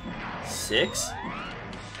 5, 6.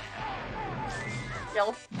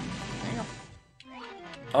 Yellow. There you go.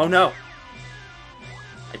 Oh no!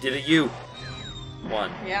 I did a U.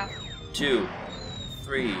 1, Yeah. 2,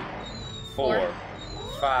 3, 4,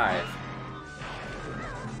 5.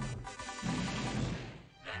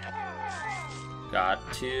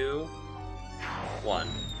 Got 2. 1,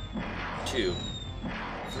 2,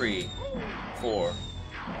 3, 4,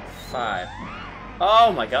 5.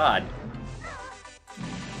 Oh my god!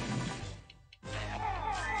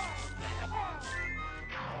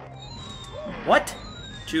 What?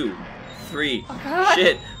 2, 3. Oh god!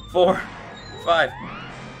 Shit! 4, 5.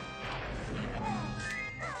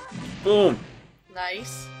 Boom!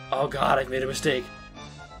 Nice. Oh god, I've made a mistake.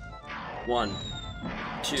 1,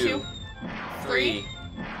 2, 3,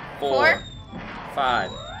 4,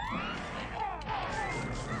 5.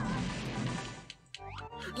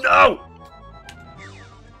 No!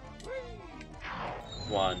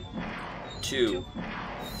 1, 2,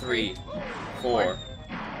 3, 4,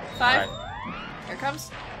 5. Here it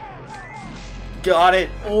comes. Got it!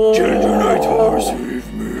 Oh. Jinjonator,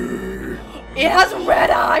 save me! It has red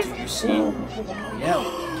eyes! You see? Yeah,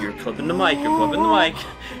 you're clipping the mic, you're clipping the mic.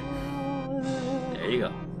 There you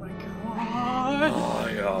go. Oh my god. I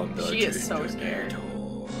am the She is so scared.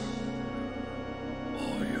 Jinjonator. I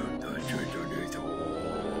am the Jinjonator.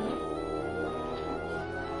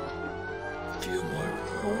 Feel my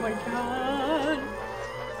wrath. Oh my god.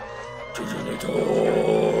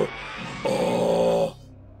 Jinjonator. Oh.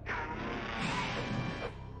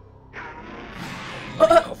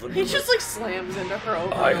 He just like slams into her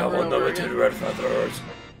over I and have over and over unlimited again. red feathers.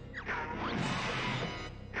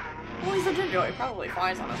 Well, he's a Jinjo, he probably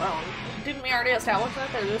flies on his own. Didn't we already establish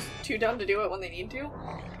that? They're just too dumb to do it when they need to?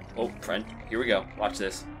 Oh, friend, here we go. Watch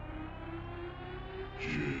this.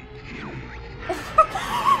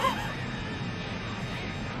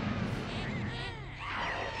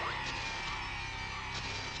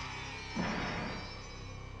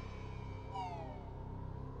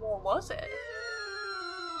 What was it?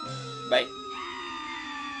 Bye.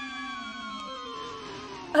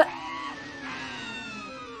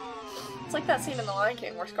 It's like that scene in The Lion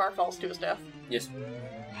King where Scar falls to his death. Yes.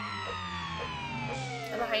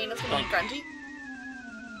 And the hyena's gonna eat Grunty.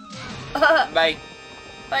 Bye.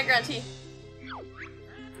 Bye, Grunty.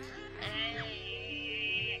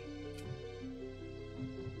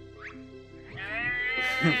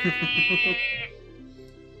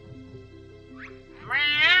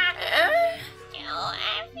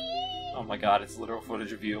 Oh my god, it's literal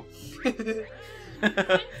footage of you. Please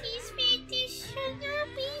make this should not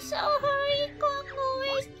be so hard.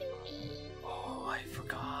 Congo rescue me. Oh, I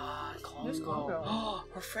forgot. Who's Congo? Oh,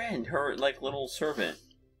 her friend, her like little servant.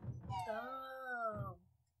 Oh.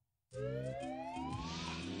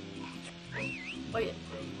 Wait.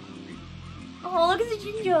 Oh, look at the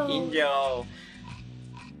Jinjo. Jinjo.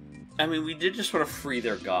 I mean, we did just sort of free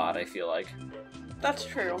their god, I feel like. That's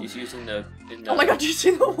true. He's using the... Oh my god, do you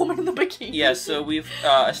see the woman in the bikini? Yeah, so we've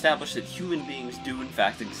established that human beings do in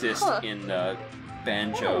fact exist in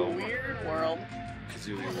Banjo What a weird world.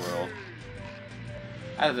 Kazooie world.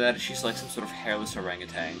 Either that or she's like some sort of hairless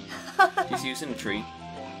orangutan. She's using a tree.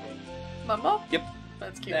 Mumbo? Yep.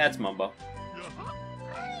 That's cute. That's Mumbo.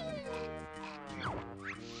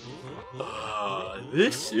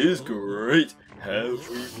 This is great. Have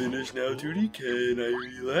we finished now, Tootie? Can I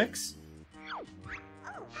relax?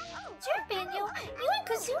 Sure, Banjo. You and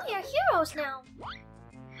Kazooie are heroes now.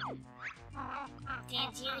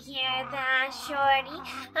 Did you hear that, Shorty?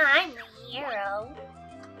 I'm the hero.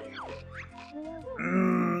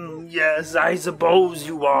 Yes, I suppose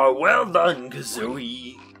you are. Well done,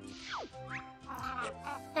 Kazooie.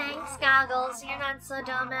 Thanks, Goggles. You're not so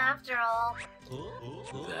dumb after all.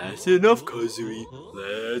 That's enough, Kazooie.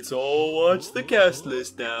 Let's all watch the cast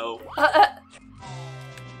list now.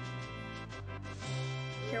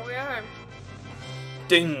 Here we are.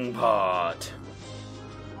 Dingpot.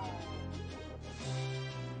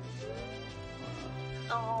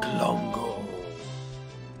 Oh. Klongo.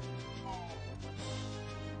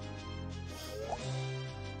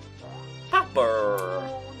 Hopper.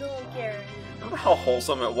 Oh, no, Gary. Remember how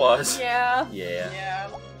wholesome it was? Yeah. Yeah. Yeah.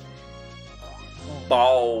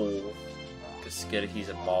 Ball. Because he's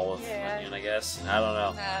a ball of Yeah. onion, I guess. I don't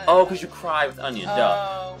know. Nah. Oh, because you cry with onion, duh.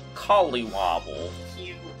 Oh, Collywobble.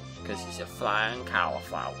 cute. Because he's a flying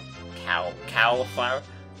cauliflower. Cauliflower?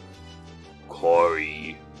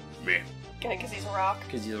 Corey. Meh. Okay, because he's a rock.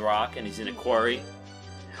 Because he's a rock and he's in a quarry.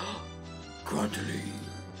 Grunty.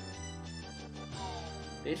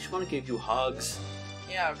 They just want to give you hugs.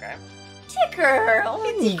 Yeah, okay. Ticker! Oh,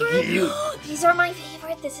 It's Ticker! These are my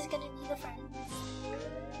favorite. This is gonna be the friends.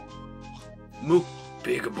 Moo.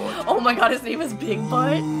 Big boy. Oh my god, his name is Big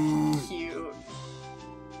Butt? Cute.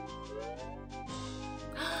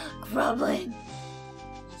 Grublin.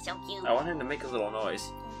 He's so cute. I want him to make a little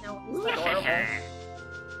noise. No, he's adorable.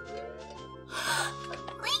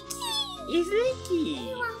 Leaky! He's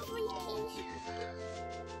Leaky! I love Leaky.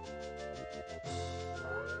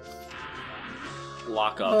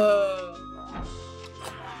 Lock up.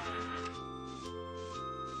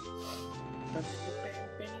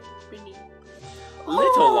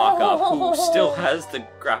 Little Lock Up, who still has the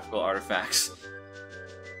graphical artifacts.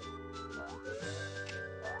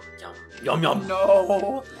 Yum. Yum yum.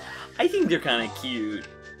 No. I think they're kind of cute.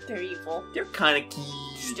 They're evil. They're kind of cute.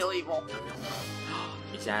 Still evil.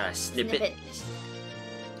 Is that a snippet? Snippet.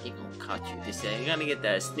 He gonna cut you this day. You're gonna get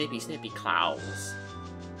the snippy claws.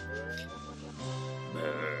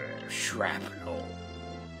 Shrapnel.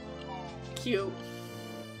 Cute.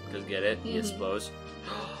 Just get it? He Mhm. explodes.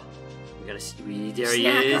 We're gonna see. There he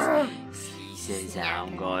Snacker. is. He says,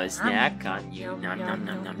 I'm Snacker. gonna snack on you. Yum, Nom nom yum,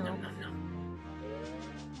 nom nom yum, nom yum. nom nom.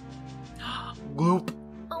 Gloop.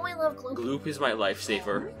 Oh, I love Gloop. Gloop is my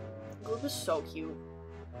lifesaver. Gloop is so cute.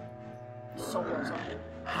 So wholesome.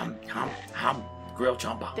 Hum hum hum. Grill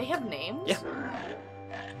Champa. They have names? Yeah.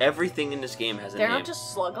 Everything in this game has a They're name. not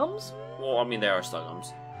just slugums? Well, I mean, there are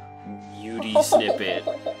slugums. Muty Snippet.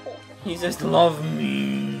 He says, love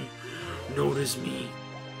me. Notice me.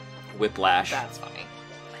 Whiplash. That's funny.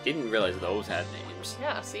 I didn't realize those had names.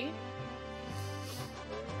 Yeah, see?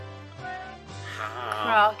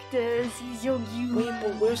 Croctus, he's so cute. Wait,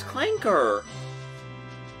 but where's Clanker?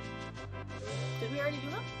 Did we already do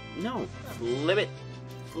that? No. Flibbit.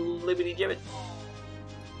 Flibbity gibbet.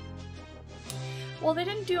 Well, they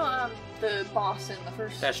didn't do the boss in the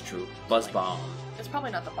first. That's true. Buzz Bomb. It's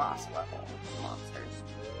probably not the boss level monsters.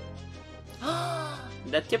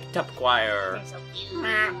 The Tip Top Choir. They're so cute.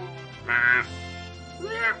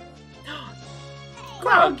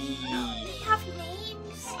 Groggy. They have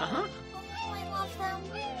names. Uh-huh. Oh, I love them.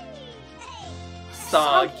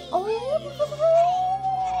 Soggy. Oh!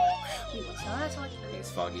 Wait, what's that? I think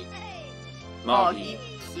it's Foggy. Foggy. Moggy.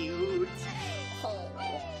 Cute.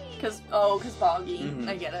 Cause Foggy. Mhm.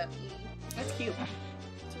 I get it. That's cute.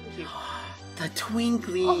 It's really cute. The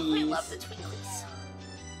Twinklies. Oh, I love the Twinklies.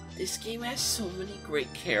 This game has so many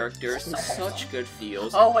great characters and such good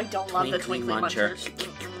feels. Oh, I don't love the Twinkly Twinkly Muncher.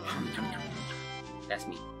 Munchers. That's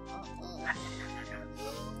me.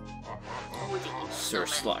 Oh, the Sir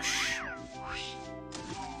Slush.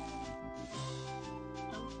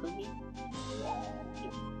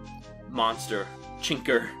 Monster.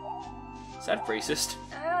 Chinker. Is that racist?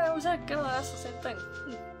 I was gonna ask the same thing.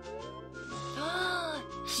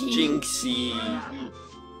 Jinxie.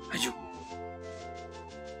 Achoo.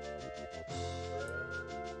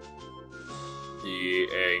 The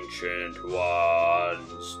Ancient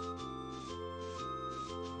Ones.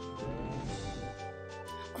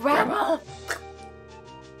 Grandma!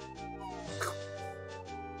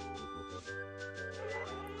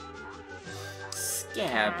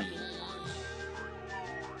 Scabby.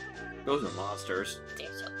 Those are monsters. They're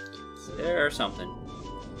so cute. They're something.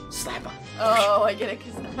 Slap 'em. Oh, I get it,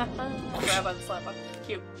 cause grab and slap on.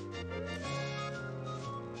 Cute.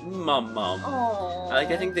 Mum. Oh. I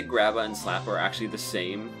think the Grabba and Slapper are actually the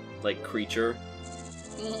same, like, creature.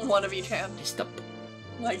 One of each hand. Just a...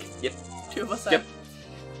 Like, Yep. two of us. Yep.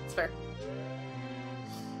 It's fair.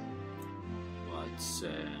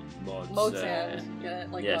 Mozart. Mozart. Get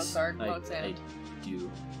it? Like Yes, Mozart. I Mozart.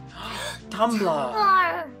 do. Tumblr!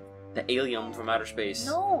 Ah, The alien from outer space.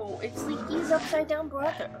 no, it's Leaky's upside down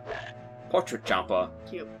brother. Portrait Champa.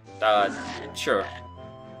 Cute. Sure.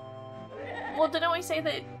 Well, didn't we say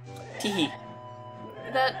that Teehee.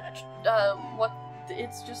 what?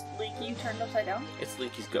 It's just Leaky turned upside down. It's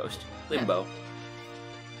Leaky's ghost. Limbo.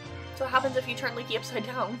 So what happens if you turn Leaky upside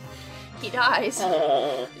down? He dies.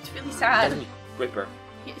 Oh. It's really That's sad. me. Ripper.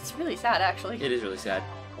 It's really sad, actually. It is really sad.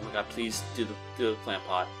 Oh my god, please do the plant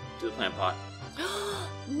pot. Do the plant pot.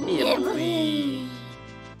 Nibbly.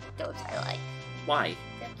 Those I like. Why?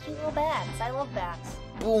 They're cute little bats. I love bats.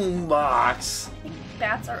 Boombox. I think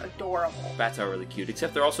bats are adorable. Bats are really cute,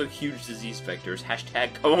 except they're also huge disease vectors.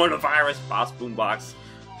 Hashtag coronavirus boss boombox.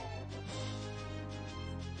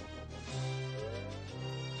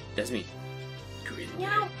 That's me. You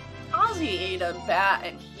know, Ozzy ate a bat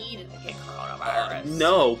and he didn't get coronavirus.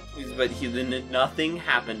 No, but nothing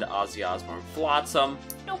happened to Ozzy Osbourne. Flotsam.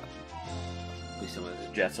 Nope. At least someone says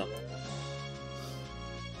Jetsam.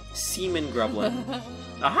 Seaman Grublin.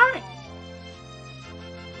 Hi.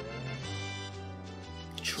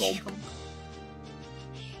 Chomp.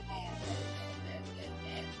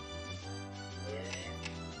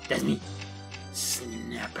 That's me.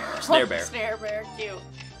 Snap bear. Snare bear. Snare bear, cute.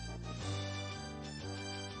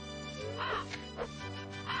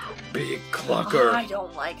 Big I Clucker.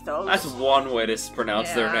 don't like those. That's one way to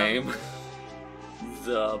pronounce their Yeah. name.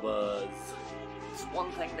 Zubaz. It's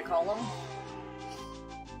one thing to call them.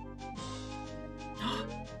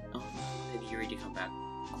 Oh, maybe you already come back.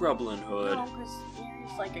 Grublin Hood. No, because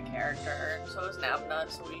he's like a character, and so is Nabnut,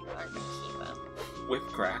 so we aren't gonna keep him. Whip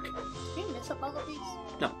Crack. Did we miss a Bullabees?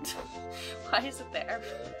 No. Why is it there?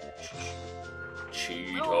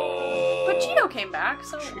 Cheeto. Oh, but Cheeto came back,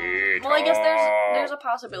 so. Cheeto. Well, I guess there's a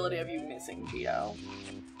possibility of you missing Cheeto.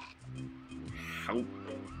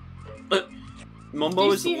 Mumbo Do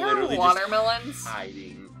you is see her literally watermelons? just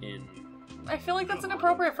hiding in. I feel like that's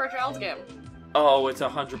inappropriate for a child's game. Oh, it's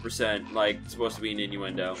 100% like supposed to be an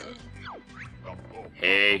innuendo.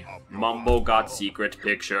 Hey, Mumbo got secret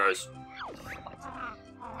pictures.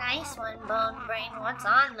 Nice one, Bone Brain. What's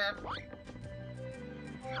on them?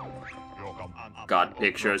 Got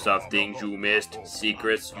pictures of things you missed.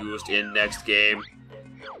 Secrets used in next game.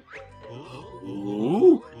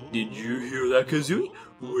 Ooh, did you hear that, Kazooie?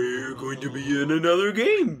 We're going to be in another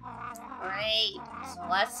game. Great. So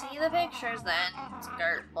let's see the pictures then,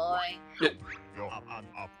 skirt boy.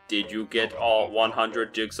 Did you get all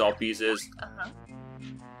 100 jigsaw pieces? Uh-huh.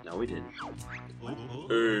 No, we didn't.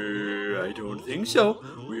 I don't think so.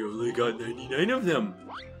 We only got 99 of them.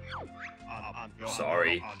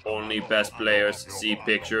 Sorry, only best players see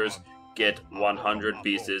pictures, get 100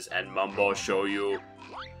 pieces, and Mumbo show you.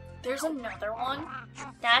 There's another one?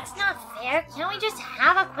 That's not fair. Can't we just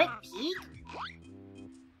have a quick peek?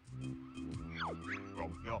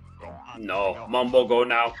 No, Mumbo go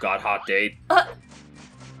now. Got hot date.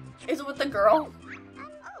 Is it with the girl?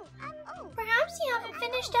 Perhaps you haven't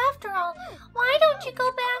finished after all. Why don't you go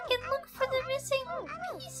back and look for the missing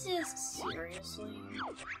pieces? Seriously?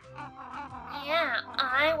 Yeah,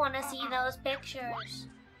 I want to see those pictures.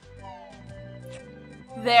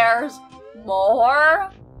 There's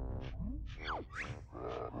more?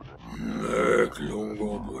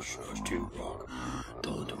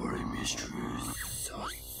 Don't worry, mistress. I'll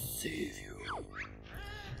save you.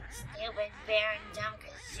 Stupid bear and dumb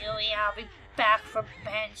Kazooie, I'll be back for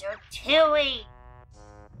Banjo Kazooie.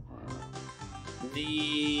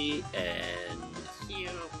 The end. Cute.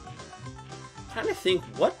 Trying to think,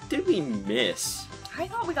 what did we miss? I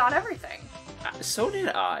thought we got everything. So did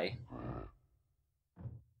I.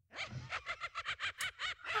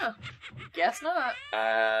 Huh. Guess not.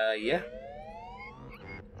 Yeah.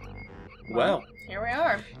 Well, Here we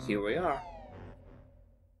are. here we are.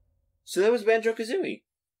 So that was Banjo Kazooie.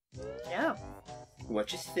 Yeah.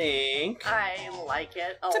 What you think? I like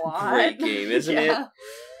it a It's a lot. great game, isn't Yeah.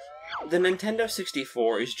 it? The Nintendo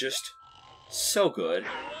 64 is just so good.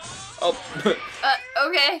 Oh,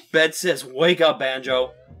 Okay. Bed says, wake up,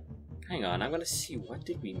 Banjo. Hang on, I'm gonna see, what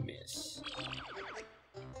did we miss?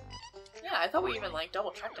 Yeah, I thought we even like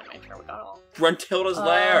double checked to make sure we got all. Gruntilda's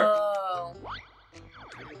lair! Oh.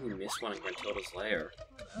 How did we miss one in Gruntilda's lair?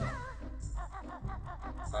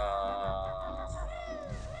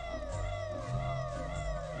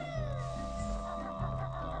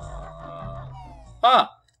 Ah!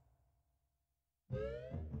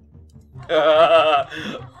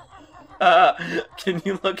 Can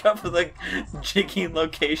you look up the Jiggy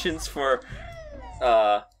locations for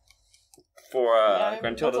Yeah,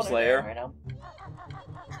 Gruntilda's that's what I'm lair? doing right now.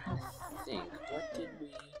 I think, what did we...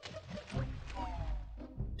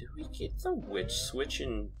 Did we get the witch switch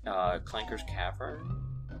in Clanker's Cavern?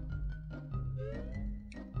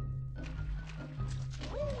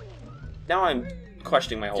 Now I'm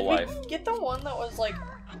questioning my whole Did life. we get the one that was like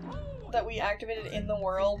that we activated in the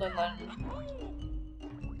world and then?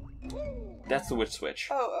 That's the witch switch.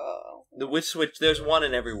 Oh. The witch switch, there's one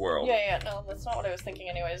in every world. Yeah. No, that's not what I was thinking.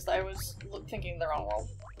 Anyways, I was thinking the wrong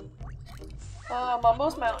world.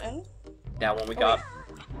 Mumbo's Mountain. That one we got.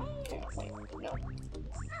 Okay, wait, no.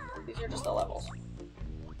 These are just the levels.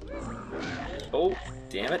 Oh,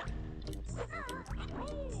 damn it.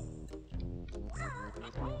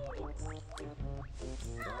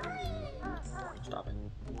 Stop it.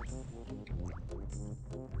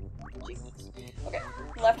 Jeez. Okay,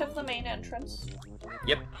 left of the main entrance.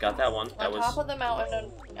 Yep, got that one. That On was... top of the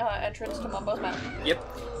mountain entrance to Mumbo's Mountain. Yep,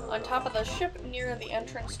 On top of the ship near the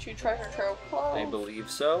entrance to Treasure Trove Cove. I believe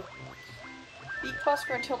so. Beak Plus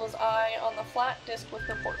Gruntilda's eye on the flat disc with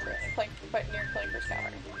her portrait, near Clanker's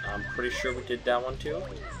Cavern. I'm pretty sure we did that one too.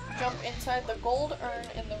 Jump inside the gold urn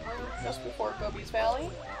in the room just before Gobi's Valley.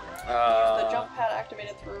 Use the Uh, jump pad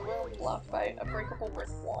activated through a room blocked by a breakable brick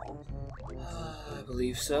wall. I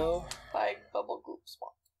believe so. By Bubble Goop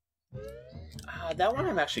Swamp. That one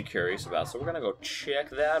I'm actually curious about, so we're gonna go check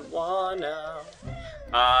that one out.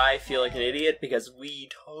 I feel like an idiot because we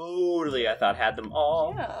totally, I thought, had them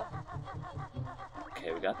all. Yeah.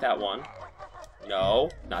 Okay, we got that one. No,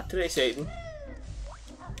 not today, Satan.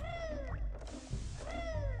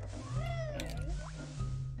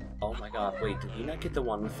 Oh my god, wait, did we not get the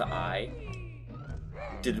one with the eye?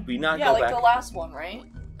 Did we not Yeah, go like back? the last one, right?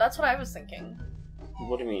 That's what I was thinking.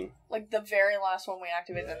 What do you mean? Like the very last one we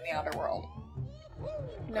activated in the Outer World.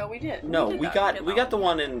 No, we did. No, did we not got get we that got the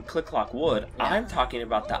one in Click Clock Wood. Yeah. I'm talking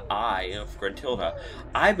about the eye of Gruntilda.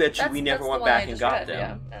 I bet you we never that's went the one I back and just got read,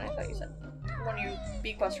 them. Yeah, and I thought you said when you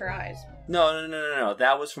beak bust her eyes. No.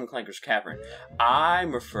 That was from Clanker's Cavern.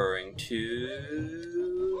 I'm referring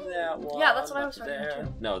to that one. Yeah, that's what I was up referring there.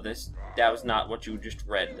 to. No, that was not what you just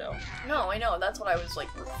read, though. No, I know. That's what I was like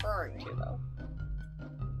referring to, though.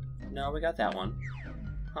 No, we got that one.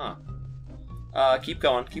 Huh. Keep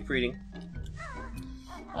going. Keep reading.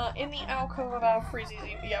 In the alcove about Freezy,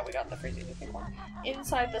 yeah, we got the Freezy one.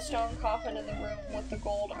 Inside the stone coffin in the room with the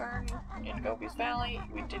gold urn in Gobi's Valley,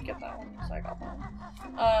 we did get that one, so I got that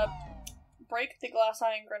one. break the glass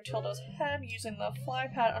eye in Gruntilda's head using the fly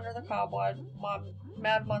pad under the cobweb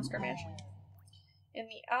Mad Monster Mansion. In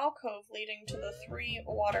the alcove leading to the 3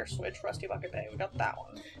 water switch, Rusty Bucket Bay. We got that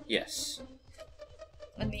one. Yes.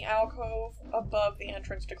 In the alcove above the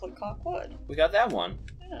entrance to Click-Clock Wood. We got that one.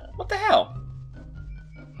 Yeah. What the hell?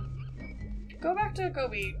 Go back to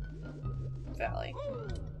Gobi Valley.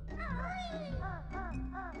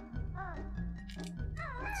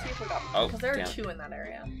 See if we got both. Because there are 2 in that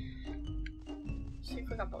area. See if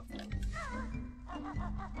we got both things.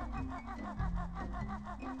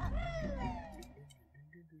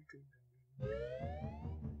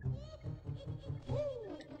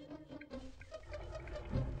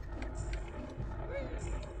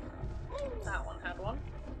 That one had one.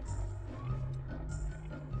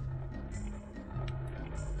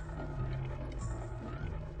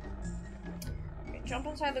 Okay, jump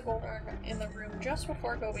inside the gold urn in the room just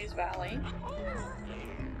before Gobi's Valley.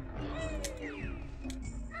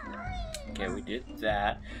 Okay, we did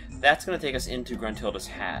that. That's gonna take us into Gruntilda's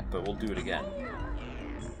hat, but we'll do it again.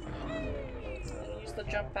 Use the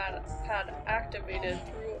jump pad activated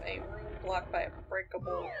through a room blocked by a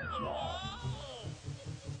breakable wall.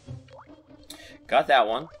 Got that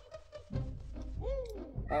one.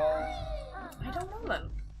 I don't know then.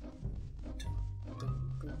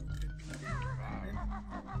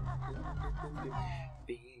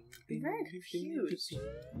 I'm very confused.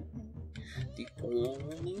 The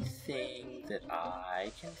only thing that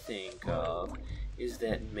I can think of is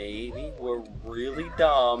that maybe we're really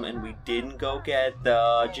dumb and we didn't go get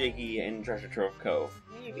the Jiggy in Treasure Trove Cove.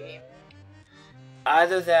 Maybe.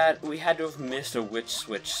 Either that, we had to have missed a witch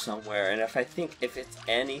switch somewhere, and if it's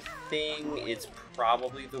anything, it's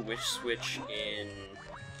probably the witch switch in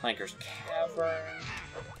Clanker's Cavern.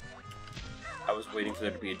 I was waiting for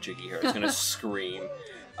there to be a Jiggy here. I was gonna scream.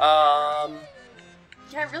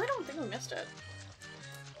 Yeah, I really don't think we missed it.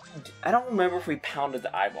 I don't remember if we pounded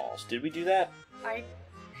the eyeballs. Did we do that? I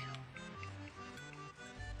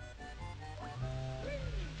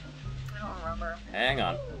don't remember. Hang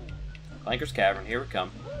on. Clanker's Cavern, here we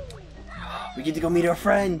come. We get to go meet our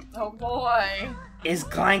friend! Oh boy! Is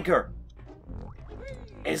Clanker!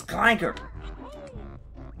 Is Clanker!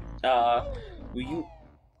 Will you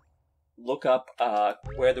look up,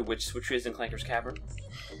 where the witch switch is in Clanker's Cavern?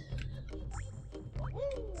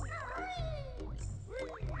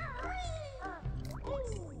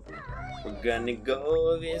 We're gonna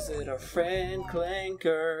go visit our friend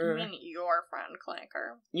Clanker. You mean your friend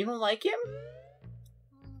Clanker? You don't like him?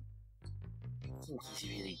 I think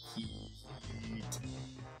he's really cute.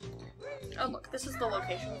 Oh look, this is the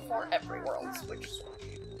location for every world switch.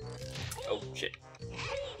 Oh shit.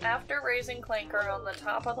 After raising Clanker on the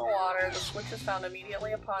top of the water, the switch is found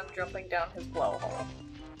immediately upon jumping down his blowhole.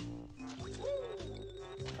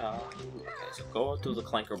 Okay, so go through the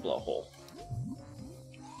Clanker blowhole.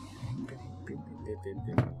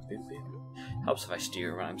 Helps if I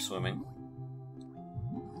steer when I'm swimming.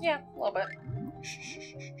 Yeah, a little bit.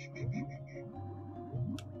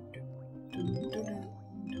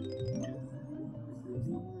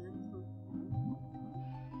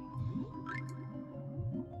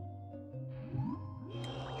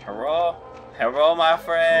 Hello? Hello, my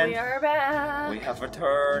friend! We are back! We have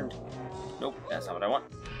returned! Nope, that's not what I want.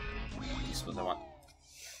 This is what I want.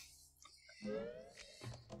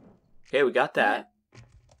 Okay, we got that.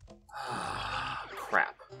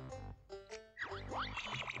 Crap.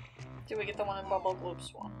 Did we get the one in Bubble Gloop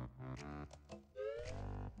Swamp?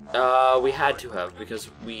 We had to have, because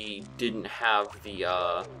we didn't have the,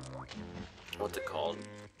 what's it called?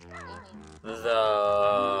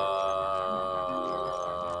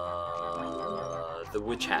 The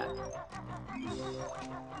witch hat.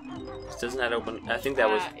 Doesn't that open? I think that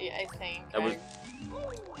was. Yeah, I think. That was.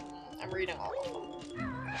 I'm reading all of them.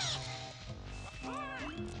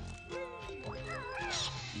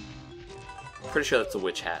 Pretty sure that's a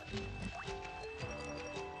witch hat.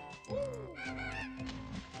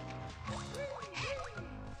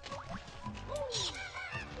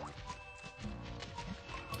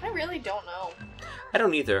 I really don't know. I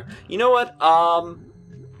don't either. You know what?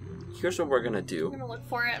 Here's what we're gonna do. We're gonna look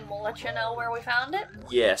for it and we'll let you know where we found it.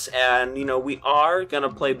 Yes, and you know, we are gonna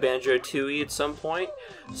play Banjo Kazooie at some point,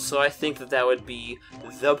 so I think that that would be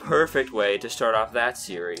the perfect way to start off that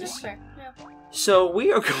series. That's fair, yeah. So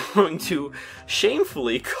we are going to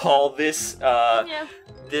shamefully call this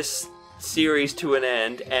this series to an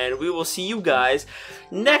end, and we will see you guys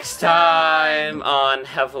next time on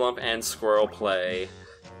Heffalump and Squirrel Play.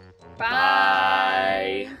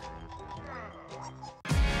 Bye. Bye.